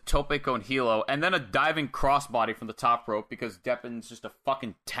and then hits a tope con hilo, and then a diving crossbody from the top rope because Deppen's just a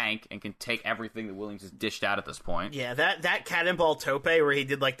fucking tank and can take everything that Williams has dished out at this point. Yeah, that cannonball tope where he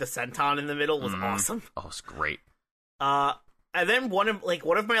did like the senton in the middle was awesome. Oh, it's great. And then one of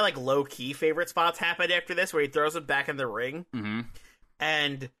my like low key favorite spots happened after this, where he throws him back in the ring,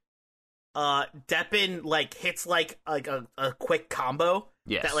 and Deppen like hits like a quick combo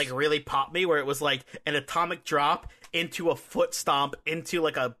that like really popped me, where it was like an atomic drop into a foot stomp into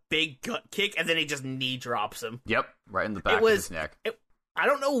like a big gut kick, and then he just knee drops him. Yep, right in the back of his neck. I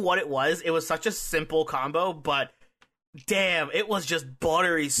don't know what it was. It was such a simple combo, but damn, it was just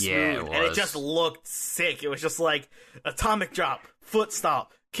buttery smooth, and it just looked sick. It was just like atomic drop, foot stomp,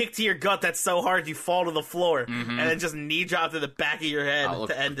 kick to your gut that's so hard you fall to the floor, and then just knee drop to the back of your head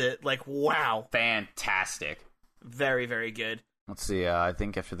to end it. Like, wow. Fantastic. Very, very good. Let's see, I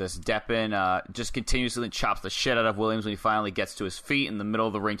think after this, Deppen just continuously chops the shit out of Williams when he finally gets to his feet in the middle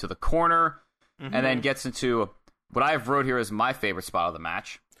of the ring to the corner, and then gets into what I've wrote here as my favorite spot of the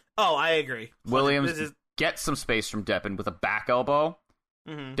match. Oh, I agree. Williams gets some space from Deppen with a back elbow.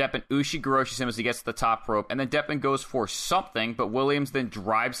 Deppen Ushi-Giroshis him as he gets to the top rope, and then Deppen goes for something, but Williams then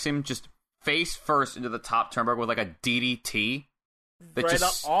drives him just face first into the top turnbuckle with like a DDT that right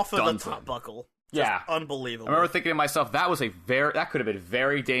just up off of the top him. buckle. Yeah, unbelievable. I remember thinking to myself, that could have been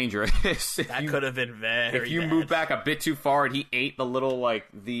very dangerous. That could have been very. If you moved back a bit too far and he ate the little like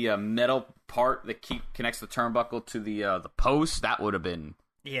the metal part that connects the turnbuckle to the post, that would have been.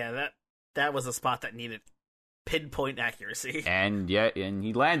 Yeah, that was a spot that needed pinpoint accuracy. And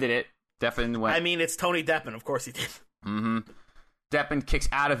he landed it. Deppen went. I mean, it's Tony Deppen. Of course he did. Deppen kicks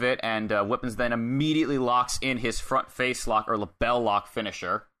out of it, and Whippins then immediately locks in his front face lock or lapel lock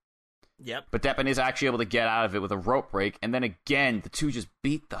finisher. Yep. But Deppen is actually able to get out of it with a rope break, and then again, the two just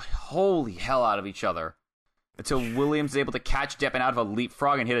beat the holy hell out of each other until Williams is able to catch Deppen out of a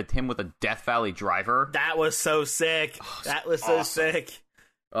leapfrog and hit him with a Death Valley driver. That was so sick. That was so sick.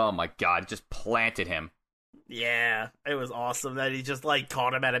 Oh my god, just planted him. Yeah, it was awesome that he just like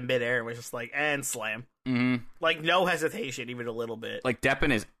caught him out of midair and was just like, and slam. Like no hesitation, even a little bit. Like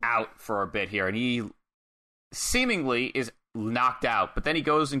Deppen is out for a bit here, and he seemingly is knocked out, but then he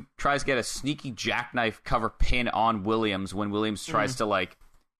goes and tries to get a sneaky jackknife cover pin on Williams when Williams tries to like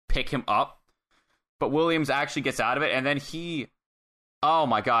pick him up, but Williams actually gets out of it, and then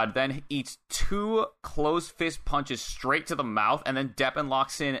then eats two closed fist punches straight to the mouth, and then Deppen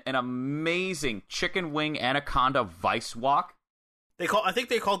locks in an amazing chicken wing anaconda vice walk. I think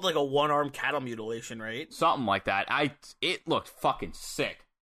they called it like a one-arm cattle mutilation, right? Something like that. It looked fucking sick.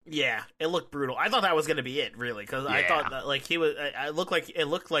 Yeah, it looked brutal. I thought that was going to be it, really, because I thought that like he was. It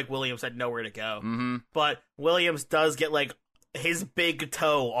looked like Williams had nowhere to go. But Williams does get like his big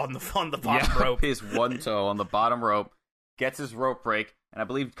toe on the bottom rope. His one toe on the bottom rope, gets his rope break, and I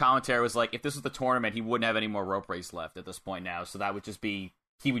believe commentary was like, if this was the tournament, he wouldn't have any more rope breaks left at this point now. So that would just be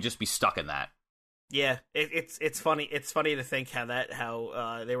he would just be stuck in that. Yeah, it's funny. It's funny to think how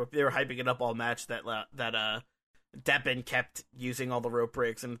they were hyping it up all match that Deppen kept using all the rope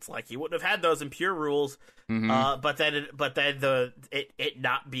breaks, and it's like he wouldn't have had those in pure rules. But then it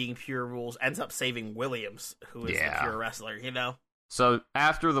not being pure rules ends up saving Williams, who is the pure wrestler, you know. So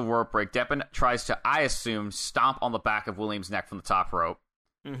after the rope break, Deppen tries to, I assume, stomp on the back of Williams' neck from the top rope.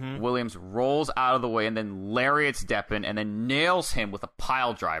 Williams rolls out of the way and then lariats Deppen and then nails him with a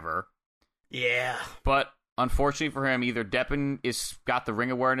pile driver. Yeah. But unfortunately for him, either Deppen is got the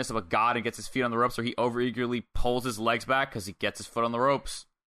ring awareness of a god and gets his feet on the ropes, or he overeagerly pulls his legs back because he gets his foot on the ropes.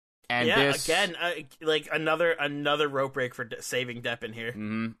 And again, like another rope break for saving Deppen here.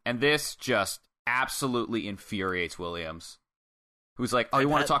 And this just absolutely infuriates Williams, who's like, "Oh, you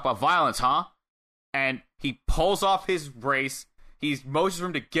want to talk about violence, huh?" And he pulls off his brace. He motions for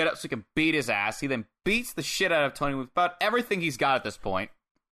him to get up so he can beat his ass. He then beats the shit out of Tony with about everything he's got at this point.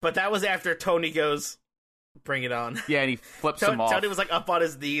 But that was after Tony goes, "Bring it on." Yeah, and he flips him off. Tony was like up on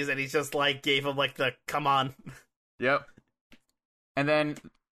his knees, and he's just like gave him like the "come on." Yep. And then,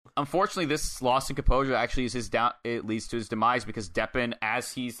 unfortunately, this loss in composure actually is it leads to his demise, because Deppen,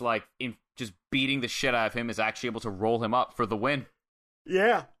 as he's like just beating the shit out of him, is actually able to roll him up for the win.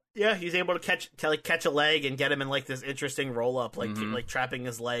 Yeah. Yeah, he's able to catch a leg and get him in like this interesting roll up, like trapping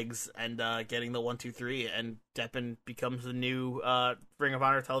his legs and getting the 1-2-3, and Deppen becomes the new Ring of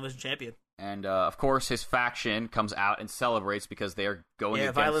Honor television champion. And of course, his faction comes out and celebrates because they are going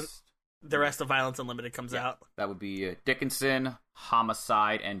against the rest of Violence Unlimited comes out. That would be Dickinson,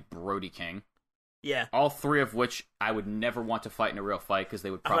 Homicide, and Brody King. Yeah, all three of which I would never want to fight in a real fight because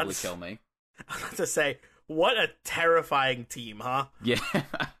they would probably kill me. I was about to say, what a terrifying team, huh? Yeah.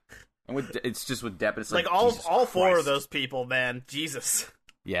 And it's just with Deppen, it's like all four of those people, man. Jesus.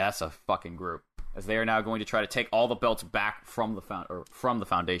 Yeah, that's a fucking group. As they are now going to try to take all the belts back from the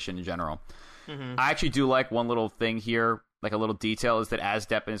foundation in general. I actually do like one little thing here, like a little detail, is that as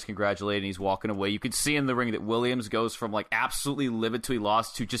Deppen is congratulating, he's walking away, you can see in the ring that Williams goes from like absolutely livid to he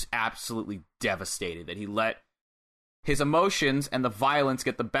lost to just absolutely devastated, that he let his emotions and the violence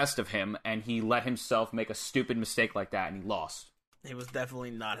get the best of him, and he let himself make a stupid mistake like that, and he lost. He was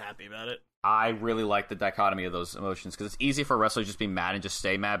definitely not happy about it. I really like the dichotomy of those emotions, because it's easy for a wrestler to just be mad and just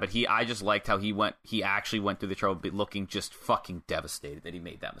stay mad, but I just liked how he actually went through the trouble of looking just fucking devastated that he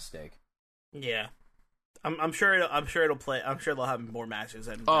made that mistake. Yeah. I'm sure it'll play. I'm sure they'll have more matches,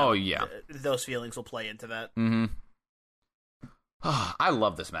 and those feelings will play into that. I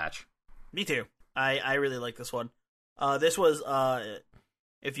love this match. Me too. I really like this one. This was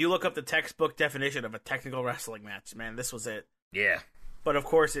if you look up the textbook definition of a technical wrestling match, man, this was it. Yeah. But of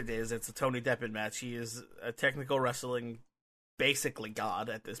course it is. It's a Tony Deppen match. He is a technical wrestling, basically god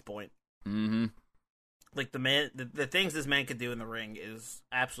at this point. Like the things this man could do in the ring is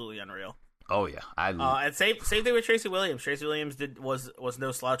absolutely unreal. Oh yeah, and same thing with Tracy Williams. Tracy Williams was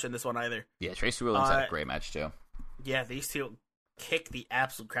no slouch in this one either. Yeah, Tracy Williams had a great match too. Yeah, these two kick the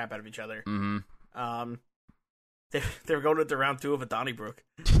absolute crap out of each other. They were going into round 2 of a Donnybrook.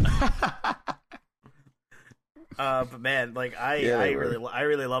 But man, like I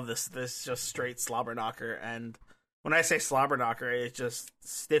really love this just straight slobber knocker. And when I say slobber knocker, it's just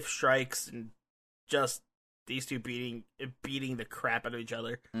stiff strikes and just these two beating the crap out of each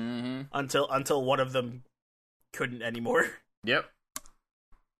other until one of them couldn't anymore. Yep.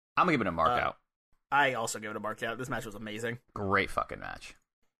 I'm gonna give it a mark out. I also give it a mark out. This match was amazing. Great fucking match.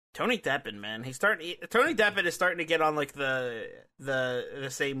 Tony Deppen, man, Tony Deppen is starting to get on like the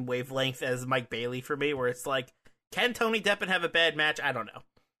same wavelength as Mike Bailey for me, where it's like, can Tony Deppen have a bad match? I don't know.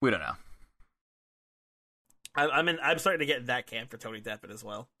 We don't know. I'm starting to get in that camp for Tony Deppen as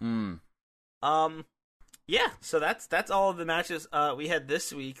well. Yeah, so that's all of the matches we had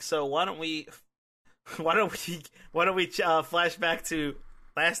this week. So why don't we flash back to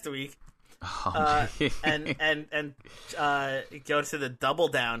last week and go to the double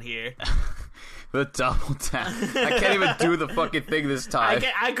down here. The double down. I can't even do the fucking thing this time.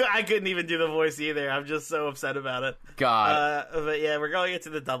 I couldn't even do the voice either. I'm just so upset about it. God. But yeah, we're going into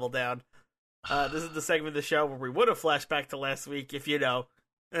the double down. This is the segment of the show where we would have flashed back to last week if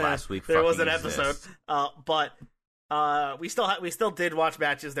last week there was an episode. But we still did watch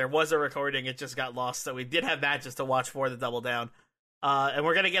matches. There was a recording. It just got lost. So we did have matches to watch for the double down. And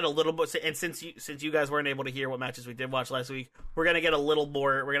we're gonna get a little bit. And since you guys weren't able to hear what matches we did watch last week, we're gonna get a little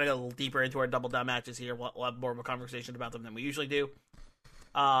more. We're gonna get a little deeper into our double down matches here. We'll have more of a conversation about them than we usually do.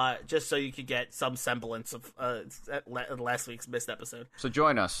 Just so you could get some semblance of last week's missed episode. So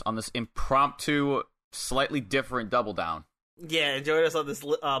join us on this impromptu, slightly different double down. Yeah, join us on this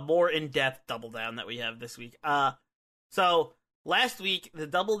more in-depth double down that we have this week. So last week the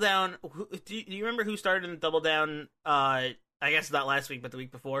double down. Do you remember who started in the double down? I guess not last week, but the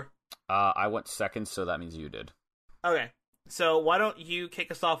week before. I went second, so that means you did. Okay, so why don't you kick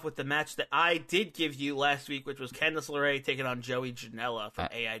us off with the match that I did give you last week, which was Candice LeRae taking on Joey Janela from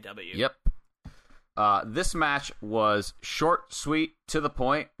AIW. Yep. This match was short, sweet, to the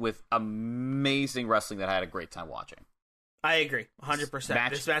point, with amazing wrestling that I had a great time watching. I agree, 100%.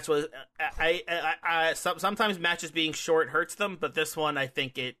 Match- This match was. Sometimes matches being short hurts them, but this one, I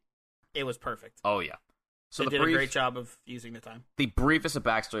think it was perfect. Oh yeah. So They the did a great job of using the time. The briefest of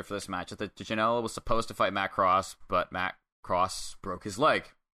backstory for this match is that Janela was supposed to fight Matt Cross, but Matt Cross broke his leg.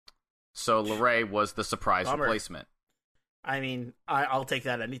 So LeRae was the surprise Bummer. replacement. I mean, I'll take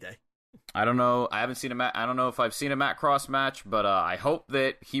that any day. I don't know. I haven't seen I don't know if I've seen a Matt Cross match, but I hope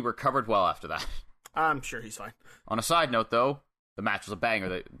that he recovered well after that. I'm sure he's fine. On a side note, though, the match was a banger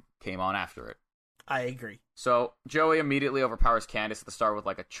that came on after it. I agree. So Joey immediately overpowers Candice at the start with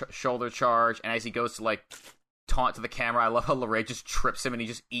like a shoulder charge, and as he goes to like taunt to the camera, I love how LeRae just trips him and he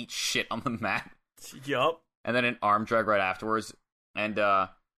just eats shit on the mat. Yup. And then an arm drag right afterwards, and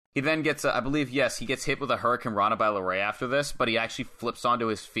he then gets, I believe, yes, he gets hit with a Hurricane Rana by LeRae after this, but he actually flips onto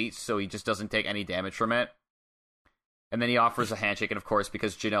his feet, so he just doesn't take any damage from it. And then he offers a handshake, and of course,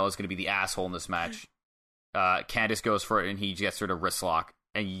 because Janela is going to be the asshole in this match, Candice goes for it, and he gets her to wrist lock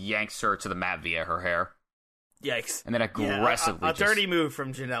and yanks her to the mat via her hair. Yikes. And then aggressively... a dirty move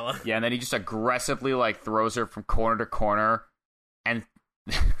from Janela. Yeah, and then he just aggressively, like, throws her from corner to corner, and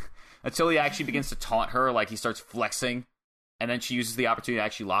until he actually begins to taunt her, like, he starts flexing, and then she uses the opportunity to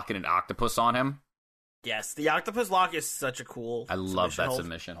actually lock in an octopus on him. Yes, the octopus lock is such a cool I love that hold.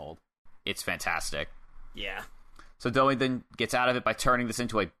 submission hold. It's fantastic. Yeah. So Joey then gets out of it by turning this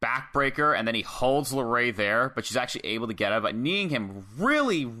into a backbreaker, and then he holds LeRae there, but she's actually able to get out of it by kneeing him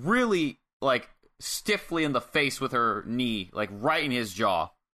really, really, like, stiffly in the face with her knee, like, right in his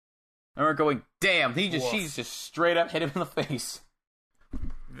jaw. And we're going, damn, she's just straight up hit him in the face.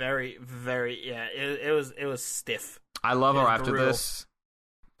 Very, very, yeah, it was stiff. I love her was after brutal. this.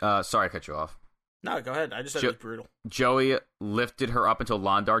 Sorry to cut you off. No, go ahead. I just said it was brutal. Joey lifted her up into a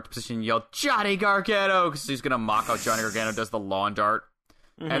lawn dart position and yelled, Johnny Gargano, because he's going to mock how Johnny Gargano does the lawn dart.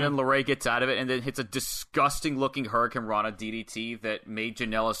 Mm-hmm. And then LeRae gets out of it and then hits a disgusting-looking Hurricane Rana DDT that made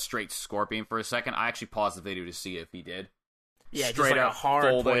Janela straight Scorpion for a second. I actually paused the video to see if he did. Yeah, straight just like up a hard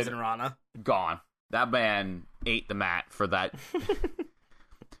folded, poison Rana. Gone. That man ate the mat for that.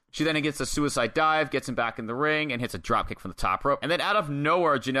 She then gets a suicide dive, gets him back in the ring, and hits a dropkick from the top rope. And then out of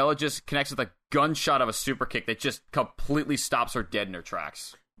nowhere, Janela just connects with a gunshot of a super kick that just completely stops her dead in her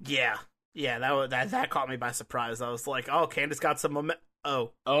tracks. Yeah, that caught me by surprise. I was like, oh, Candice got some momentum.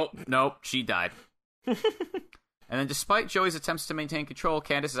 Oh, nope, she died. And then despite Joey's attempts to maintain control,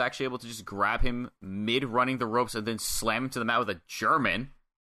 Candice is actually able to just grab him mid-running the ropes and then slam him to the mat with a German,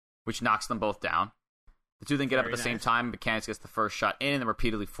 which knocks them both down. The two then get up at the same time, but Candice gets the first shot in and then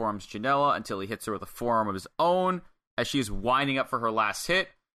repeatedly forearms Janela until he hits her with a forearm of his own as she is winding up for her last hit.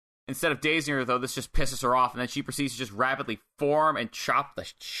 Instead of dazing her, though, this just pisses her off, and then she proceeds to just rapidly forearm and chop the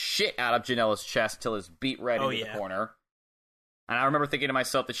shit out of Janela's chest until it's beat red into the corner. And I remember thinking to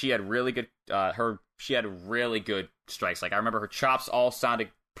myself that she had really good, really good strikes. Like, I remember her chops all sounded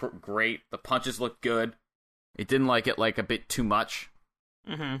great. The punches looked good. It didn't like it like a bit too much.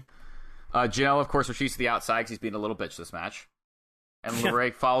 Mm-hmm. Janela, of course, retreats to the outside because he's being a little bitch this match. And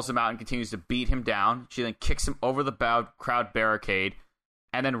LeRae follows him out and continues to beat him down. She then kicks him over the crowd barricade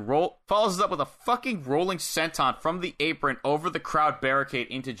and then follows up with a fucking rolling senton from the apron over the crowd barricade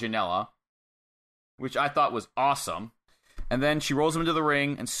into Janela, which I thought was awesome. And then she rolls him into the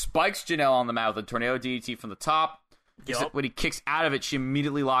ring and spikes Janela on the mat with a tornado DDT from the top. Yep. When he kicks out of it, she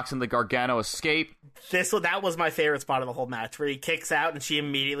immediately locks in the Gargano escape. That was my favorite spot of the whole match, where he kicks out and she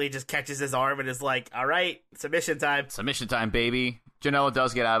immediately just catches his arm and is like, all right, submission time. Submission time, baby. Janela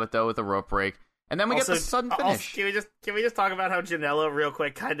does get out of it, though, with a rope break. And then we get the sudden finish. Can we just talk about how Janela, real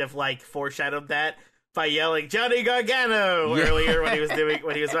quick, kind of like foreshadowed that by yelling Johnny Gargano earlier when he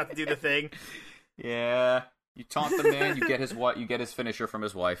was about to do the thing. Yeah. You taunt the man, you get his finisher from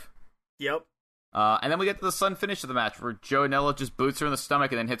his wife. Yep. And then we get to the sudden finish of the match where Janela just boots her in the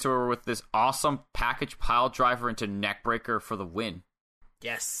stomach and then hits her with this awesome package pile driver into neckbreaker for the win.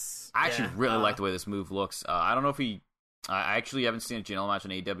 Yes. I actually really like the way this move looks. I don't know if I actually haven't seen a Janela match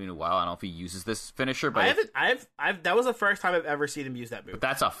on AEW in a while. I don't know if he uses this finisher, but that was the first time I've ever seen him use that move. But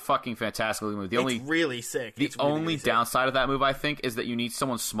that's a fucking fantastic move. It's really sick. The only downside of that move, I think, is that you need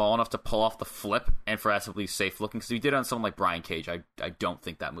someone small enough to pull off the flip and for that to be safe looking. Because if you did it on someone like Brian Cage, I don't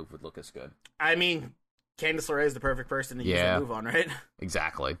think that move would look as good. I mean, Candice LeRae is the perfect person to use that move on, right?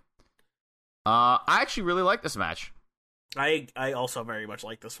 Exactly. I actually really like this match. I also very much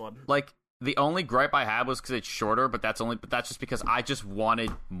like this one. Like, the only gripe I had was because it's shorter, but that's just because I just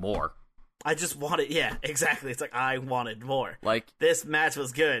wanted more. Yeah, exactly. It's like, I wanted more. Like, this match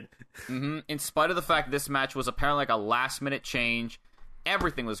was good. Mm-hmm. In spite of the fact this match was apparently like a last-minute change,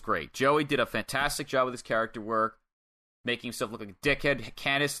 everything was great. Joey did a fantastic job with his character work. making himself look like a dickhead.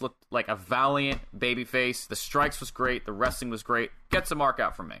 Candice looked like a valiant babyface. The strikes was great. The wrestling was great. Gets a mark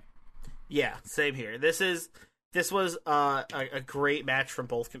out from me. Yeah, same here. This was a great match from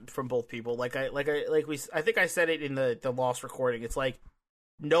both people. I think I said it in the lost recording. It's like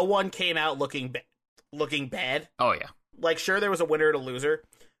no one came out looking bad. Oh yeah. Like sure there was a winner and a loser,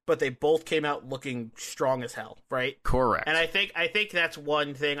 but they both came out looking strong as hell, right? Correct. And I think that's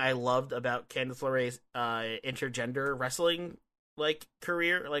one thing I loved about Candice LeRae's intergender wrestling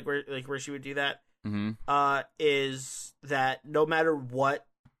career, where she would do that. Mm-hmm. Is that no matter what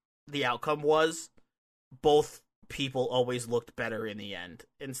the outcome was, both people always looked better in the end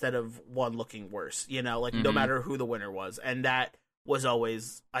instead of one looking worse, no matter who the winner was. And that was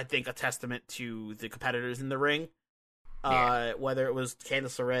always, I think, a testament to the competitors in the ring, whether it was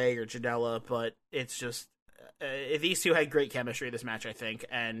Candice LeRae or Janela, but it's just, these two had great chemistry this match, I think,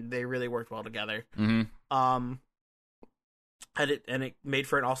 and they really worked well together. Mm-hmm. And it made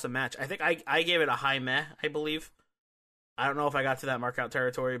for an awesome match. I think I gave it a high meh, I believe. I don't know if I got to that mark out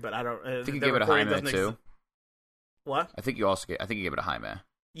territory, but I don't. I think you gave it a high meh too. What? I think you gave it a high meh.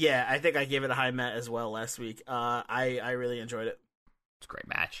 Yeah, I think I gave it a high meh as well last week. I really enjoyed it. It's a great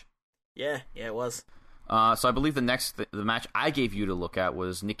match. Yeah, it was. So I believe the match I gave you to look at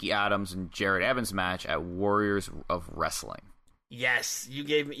was Nikki Adams and Jared Evans match at Warriors of Wrestling. Yes, you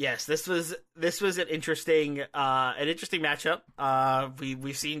gave me. Yes, this was an interesting matchup.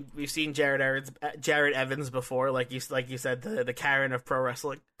 We've seen Jared Evans before, like you said, the Karen of pro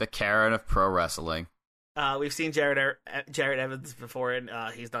wrestling. The Karen of pro wrestling. We've seen Jared Evans before, and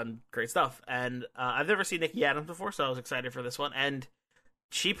he's done great stuff. And I've never seen Nikki Adams before, so I was excited for this one. And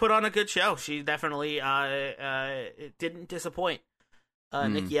she put on a good show. She definitely didn't disappoint.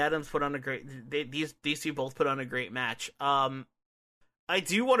 Nikki Adams put on a great. These two both put on a great match. I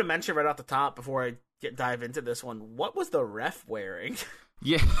do want to mention right off the top before I dive into this one, what was the ref wearing?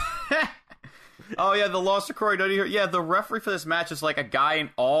 Yeah. Oh yeah, the Lost to Corey Duddy here. Yeah, the referee for this match is like a guy in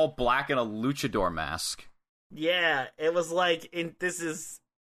all black and a luchador mask. Yeah, it was like, this is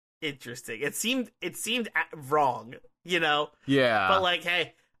interesting. It seemed wrong, Yeah. But like,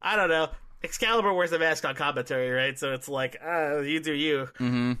 hey, I don't know. Excalibur wears a mask on commentary, right? So it's like, you do you.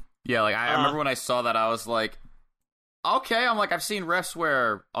 Mm-hmm. Yeah, like I remember when I saw that, I was like, okay. I'm like, I've seen refs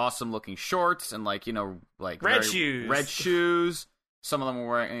wear awesome looking shorts and like red shoes. Some of them were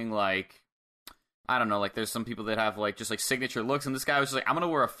wearing like, I don't know, like there's some people that have like just like signature looks, and this guy was just like, I'm gonna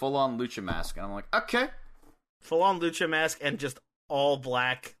wear a full on lucha mask, and I'm like, okay, full on lucha mask and just all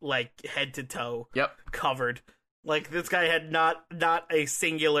black, like head to toe, covered. Like this guy had not a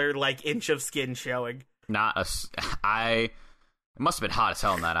singular like inch of skin showing. It must have been hot as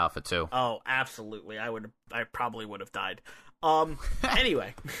hell in that outfit too. Oh, absolutely. I probably would have died.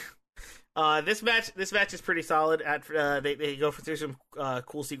 Anyway, this match is pretty solid. They go through some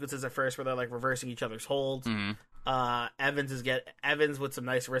cool sequences at first where they're like reversing each other's holds. Mm-hmm. Evans with some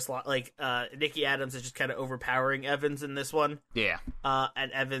nice wrist lock. Like Nikki Adams is just kind of overpowering Evans in this one. Yeah.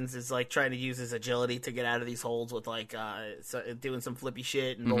 And Evans is like trying to use his agility to get out of these holds with like doing some flippy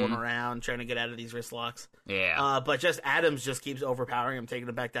shit and rolling around, trying to get out of these wrist locks. Yeah. But just Adams just keeps overpowering him, taking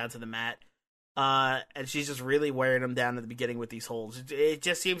him back down to the mat. And she's just really wearing him down at the beginning with these holds. It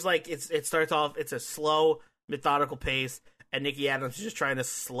just seems like it starts off, it's a slow, methodical pace, and Nikki Adams is just trying to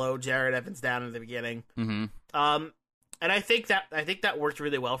slow Jared Evans down in the beginning. Mm-hmm. And I think that worked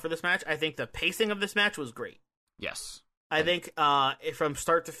really well for this match. I think the pacing of this match was great. Yes. I think from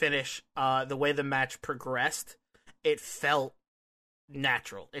start to finish, the way the match progressed, it felt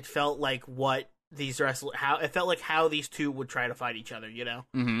natural. It felt like what these how these two would try to fight each other,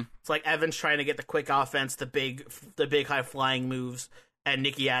 Mm-hmm. It's like Evans trying to get the quick offense, the big high flying moves, and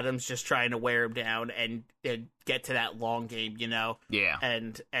Nikki Adams just trying to wear him down and get to that long game, Yeah.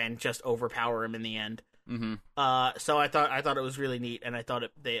 and just overpower him in the end. Mm-hmm. So I thought it was really neat, and I thought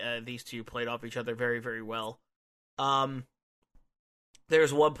these two played off each other very, very well.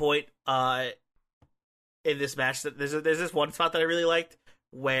 There's one point in this match that there's this one spot that I really liked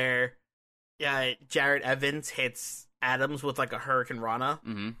where Jared Evans hits Adams with like a Hurricane Rana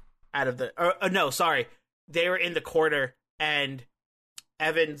out of the no, sorry, they were in the corner and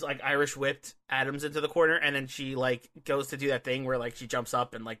Evans like Irish whipped Adams into the corner, and then she like goes to do that thing where like she jumps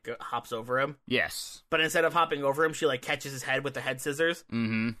up and like hops over him. Yes. But instead of hopping over him, she like catches his head with the head scissors.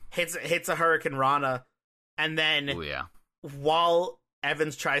 Mm-hmm. Hits a Hurricane Rana, and then while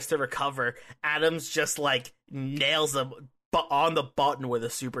Evans tries to recover, Adams just like nails him on the button with a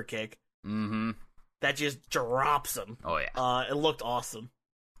super kick. Mm-hmm. That just drops him. Oh yeah. It looked awesome.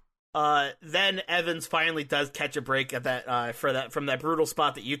 Then Evans finally does catch a break at that from that brutal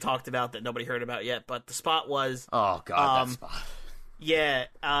spot that you talked about that nobody heard about yet. But the spot was Oh god, that spot. Yeah,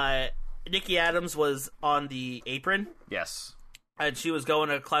 Nikki Adams was on the apron, Yes. and she was going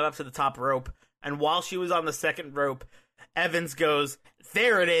to climb up to the top rope. And while she was on the second rope, Evans goes,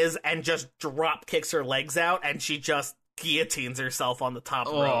 "There it is," and just drop kicks her legs out, and she just guillotines herself on the top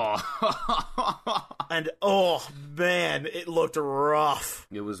rope. Oh. And oh man, it looked rough.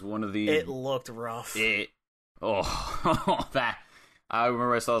 It was one of the. It looked rough. That. I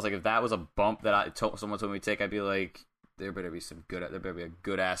remember I saw this, like, if that was a bump that someone told me to take, I'd be like, there better be a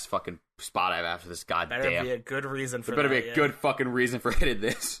good ass fucking spot I have after this. Goddamn. Better be a good reason for there better that, be a good fucking reason for hitting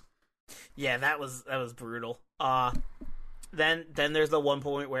this. Yeah, that was brutal. Then there's the one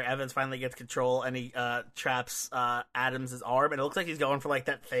point where Evans finally gets control and he traps Adams' arm, and it looks like he's going for like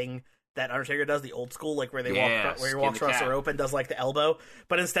that thing that Undertaker does, the old school, like where he walks across the rope and does like the elbow.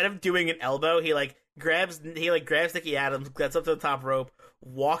 But instead of doing an elbow, he grabs Nikki Adams, gets up to the top rope,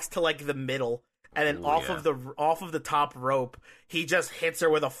 walks to like the middle, and then off of the top rope, he just hits her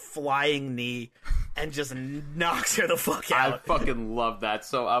with a flying knee and just knocks her the fuck out. I fucking love that.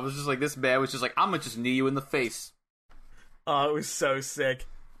 So I was just like, this man was just like, I'm gonna just knee you in the face. Oh, it was so sick.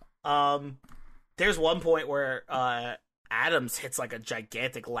 There's one point where Adams hits like a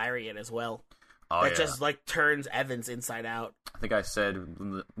gigantic lariat as well. Oh, that just like turns Evans inside out. I think I said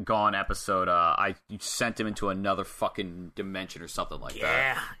in the Gone episode, I sent him into another fucking dimension or something like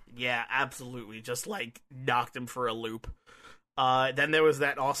that. Yeah, absolutely. Just like knocked him for a loop. Then there was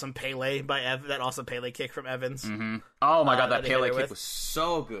that awesome Pele kick from Evans. Mm-hmm. Oh my god, that Pele kick with. Was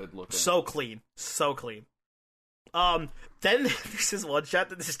so good looking. So clean. Then there's this one shot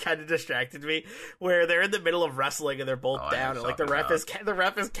that just kind of distracted me, where they're in the middle of wrestling and they're both down, and like the ref is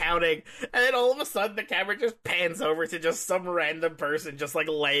counting, and then all of a sudden the camera just pans over to just some random person just like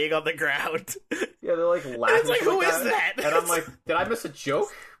laying on the ground. Yeah, they're like laughing. And it's like, who is that? And I'm like, did I miss a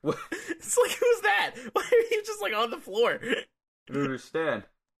joke? It's like, who's that? Why are you just like on the floor? I don't understand.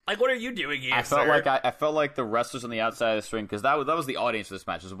 Like, what are you doing here? I felt like the wrestlers on the outside of the ring, because that was the audience for this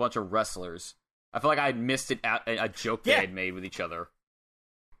match. There's a bunch of wrestlers. I feel like I had missed a joke they had made with each other.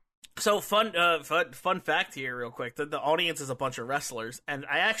 So fun fact here, real quick. The audience is a bunch of wrestlers, and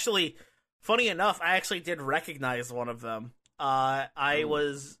funny enough, I actually did recognize one of them. I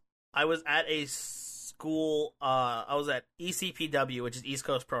was at a school. I was at ECPW, which is East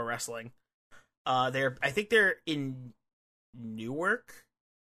Coast Pro Wrestling. I think they're in Newark.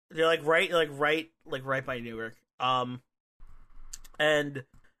 They're right by Newark. And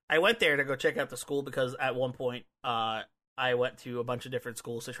I went there to go check out the school because at one point, I went to a bunch of different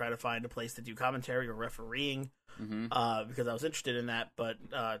schools to try to find a place to do commentary or refereeing, because I was interested in that. But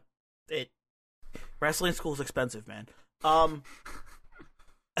wrestling school is expensive, man.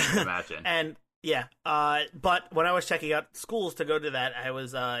 Imagine. And yeah, but when I was checking out schools to go to that, I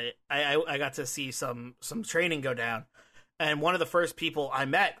was I got to see some training go down. And one of the first people I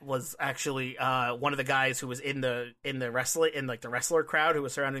met was actually one of the guys who was in the wrestler crowd who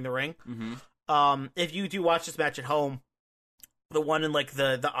was surrounding the ring. Mm-hmm. If you do watch this match at home, the one in like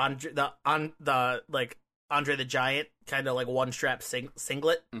the Andre the Giant kind of like one strap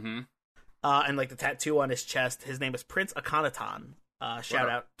singlet, and like the tattoo on his chest, his name is Prince Akhenaton. Shout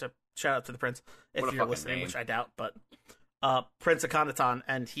out to the Prince if you're listening, name. Which I doubt, but. Prince Akhenaton,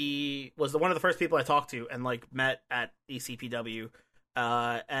 and he was one of the first people I talked to and like met at ECPW,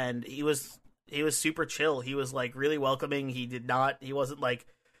 and he was super chill. He was like really welcoming. He wasn't like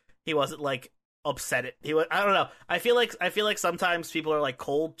upset. I don't know. I feel like sometimes people are like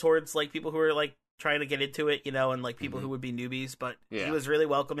cold towards like people who are like trying to get into it, you know, and like people who would be newbies. But he was really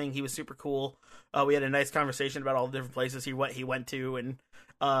welcoming. He was super cool. We had a nice conversation about all the different places he went to, and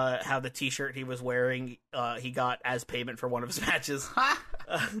how the T-shirt he was wearing he got as payment for one of his matches.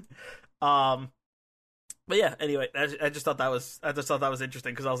 But yeah, anyway, I just thought that was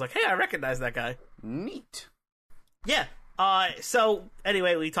interesting because I was like, hey, I recognize that guy. Neat. Yeah. So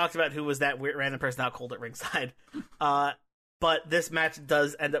anyway, we talked about who was that weird random person out cold at ringside. But this match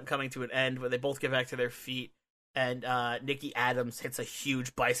does end up coming to an end where they both get back to their feet, and Nikki Adams hits a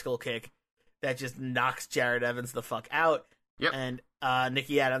huge bicycle kick that just knocks Jared Evans the fuck out. Yep. And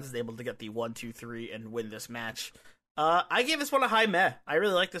Nikki Adams is able to get the 1-2-3 and win this match. I gave this one a high meh. I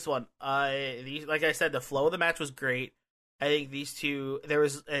really like this one. Like I said, the flow of the match was great. I think these two,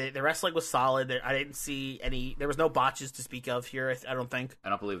 the wrestling was solid. I didn't see there was no botches to speak of here, I don't think. I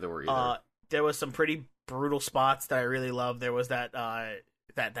don't believe there were either. There was some pretty brutal spots that I really loved. There was that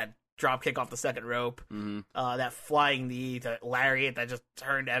drop kick off the second rope, that flying knee, the lariat that just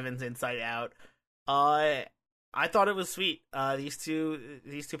turned Evans inside out. I thought it was sweet. These two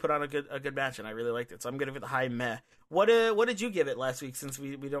put on a good match, and I really liked it. So I'm gonna give it the high meh. What did you give it last week? Since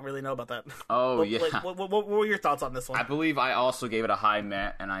we don't really know about that. Oh yeah. What were your thoughts on this one? I believe I also gave it a high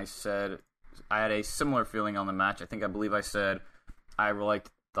meh, and I said I had a similar feeling on the match. I believe I said I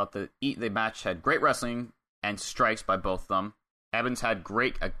thought the match had great wrestling and strikes by both of them. Evans had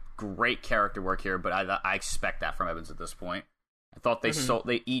a great character work here, but I expect that from Evans at this point. I thought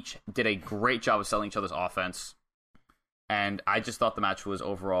they each did a great job of selling each other's offense, and I just thought the match was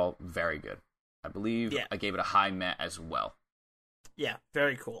overall very good. I believe I gave it a high meh as well. Yeah,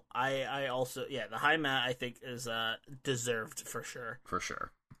 very cool. I also the high meh I think is deserved for sure. For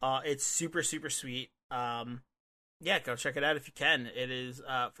sure. It's super super sweet. Go check it out if you can. It is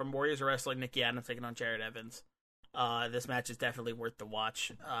from Warriors of Wrestling, Nikki Adams taking on Jared Evans. This match is definitely worth the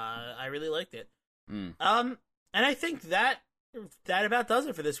watch. I really liked it. And I think that about does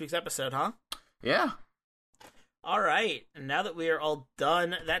it for this week's episode, huh? Yeah. All right. And now that we are all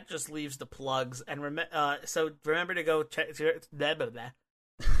done, that just leaves the plugs. And so remember to go check.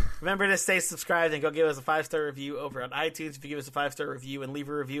 Remember to stay subscribed and go give us a 5-star review over on iTunes. If you give us a 5-star review and leave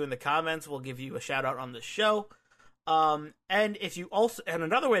a review in the comments, we'll give you a shout out on the show. And if you also, and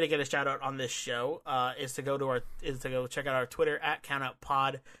another way to get a shout out on this show, is to go check out our Twitter at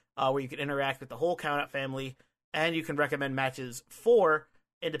CountOutPod, where you can interact with the whole Countout family, and you can recommend matches for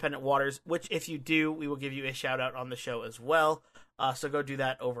Independent Waters, which if you do, we will give you a shout out on the show as well. So go do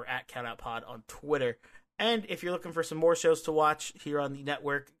that over at CountOutPod on Twitter. And if you're looking for some more shows to watch here on the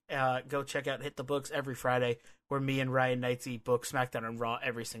network, go check out Hit the Books every Friday, where me and Ryan Knightsey book SmackDown and Raw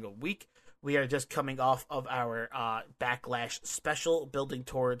every single week. We are just coming off of our Backlash special, building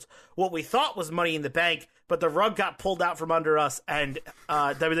towards what we thought was Money in the Bank, but the rug got pulled out from under us, and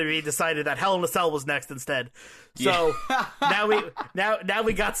WWE decided that Hell in a Cell was next instead. So now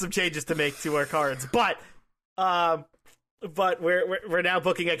we got some changes to make to our cards, but we're now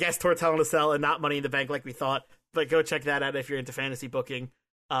booking, I guess, towards Hell in a Cell and not Money in the Bank like we thought. But go check that out if you're into fantasy booking.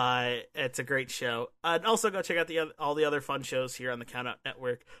 It's a great show. And also go check out all the other fun shows here on the Countout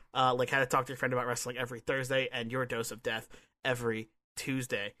Network, like How to Talk to Your Friend About Wrestling every Thursday and Your Dose of Death every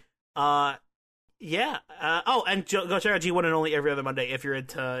Tuesday. And go check out G1 and Only every other Monday if you're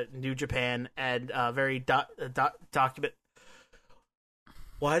into New Japan and very document.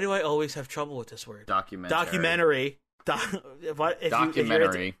 Why do I always have trouble with this word? Documentary.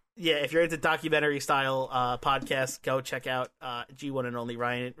 Documentary. If you're into documentary style podcasts, go check out G1 and Only.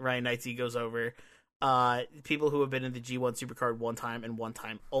 Ryan Knightsey goes over people who have been in the G1 Supercard one time and one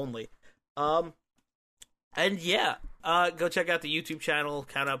time only. Go check out the YouTube channel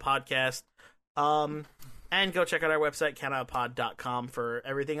Countout Podcast. And go check out our website countoutpod.com for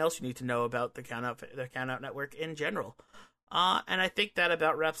everything else you need to know about the Countout Network in general. And I think that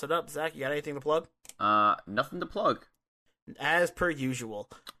about wraps it up. Zach, you got anything to plug? Nothing to plug. As per usual.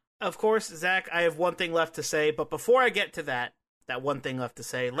 Of course, Zach, I have one thing left to say, but before I get to that one thing left to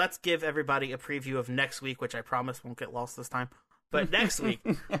say, let's give everybody a preview of next week, which I promise won't get lost this time. But next week,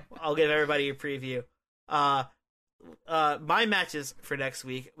 I'll give everybody a preview. My matches for next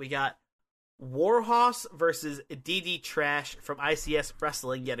week, we got Warhorse versus DD Trash from ICS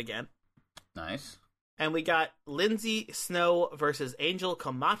Wrestling yet again. Nice. And we got Lindsay Snow versus Angel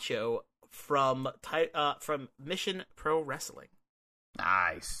Camacho from Mission Pro Wrestling.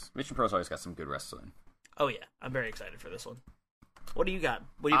 Nice. Mission Pro's always got some good wrestling. Oh yeah, I'm very excited for this one. What do you got?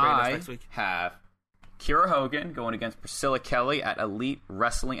 What do you bring us next week? I have Kira Hogan going against Priscilla Kelly at Elite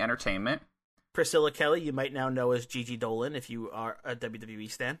Wrestling Entertainment. Priscilla Kelly, you might now know as Gigi Dolan if you are a WWE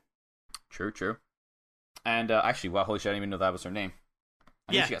stan. True. And actually, wow, holy shit, I didn't even know that was her name.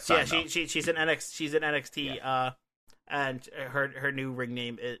 She's in NXT. Yeah. And her new ring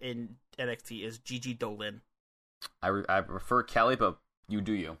name in NXT is Gigi Dolan. I prefer Kelly, but you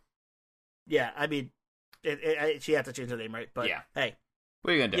do you. Yeah, I mean, she had to change her name, right? But yeah. Hey,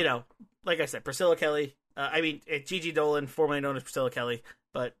 what are you gonna do? You know, like I said, Priscilla Kelly. Gigi Dolan, formerly known as Priscilla Kelly.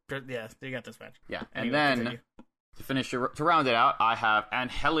 But yeah, you got this match. Yeah, and then to round it out, I have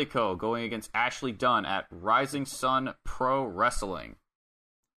Angelico going against Ashley Dunn at Rising Sun Pro Wrestling.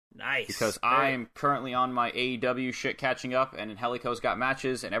 Nice. Because I'm currently on my AEW shit catching up, and Angelico's got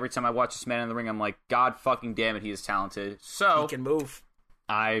matches, and every time I watch this man in the ring, I'm like, God fucking damn it, he is talented. So he can move.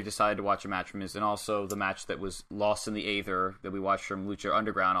 I decided to watch a match from his, and also the match that was lost in the Aether that we watched from Lucha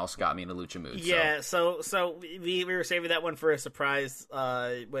Underground also got me in a lucha mood. Yeah, so we were saving that one for a surprise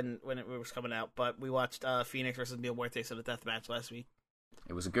when it was coming out, but we watched Phoenix versus Mil Muertes in a death match last week.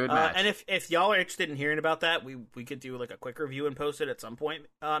 It was a good match. And if y'all are interested in hearing about that, we could do like a quick review and post it at some point.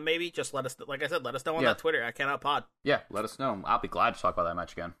 Maybe just let us, like I said, let us know on that Twitter at Cannot Pod. Yeah, let us know. I'll be glad to talk about that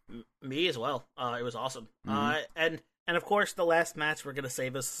match again. Me as well. It was awesome. And of course, the last match we're gonna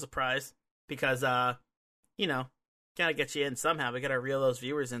save as a surprise because gotta get you in somehow. We gotta reel those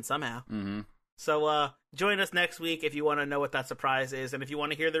viewers in somehow. Mm-hmm. So join us next week if you want to know what that surprise is, and if you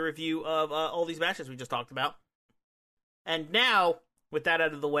want to hear the review of all these matches we just talked about. And now, with that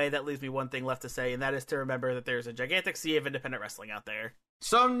out of the way, that leaves me one thing left to say, and that is to remember that there's a gigantic sea of independent wrestling out there.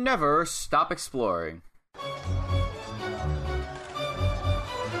 So never stop exploring.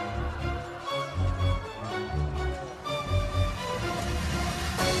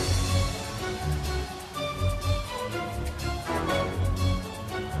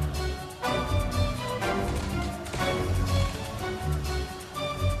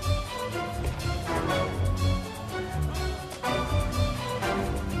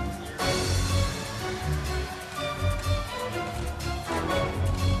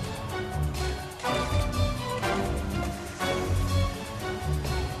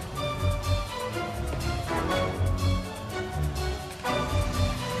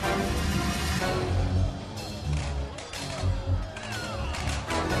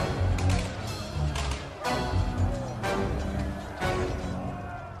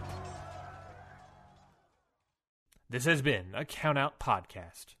 This has been a Count Out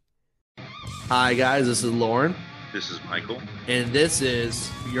Podcast. Hi, guys. This is Lauren. This is Michael. And this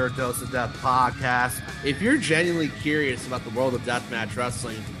is Your Dose of Death podcast. If you're genuinely curious about the world of deathmatch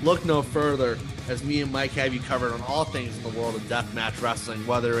wrestling, look no further, as me and Mike have you covered on all things in the world of deathmatch wrestling,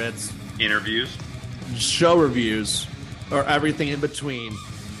 whether it's Interviews, show reviews, or everything in between.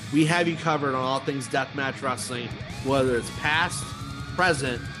 We have you covered on all things deathmatch wrestling, whether it's past,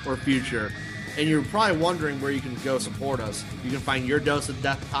 present, or future. And you're probably wondering where you can go support us. You can find Your Dose of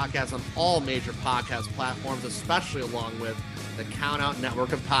Death podcast on all major podcast platforms, especially along with the Count Out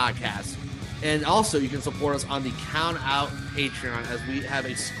network of podcasts. And also, you can support us on the Count Out Patreon, as we have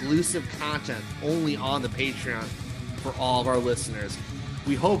exclusive content only on the Patreon for all of our listeners.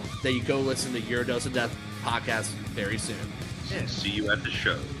 We hope that you go listen to Your Dose of Death podcast very soon. see you at the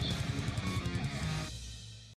shows.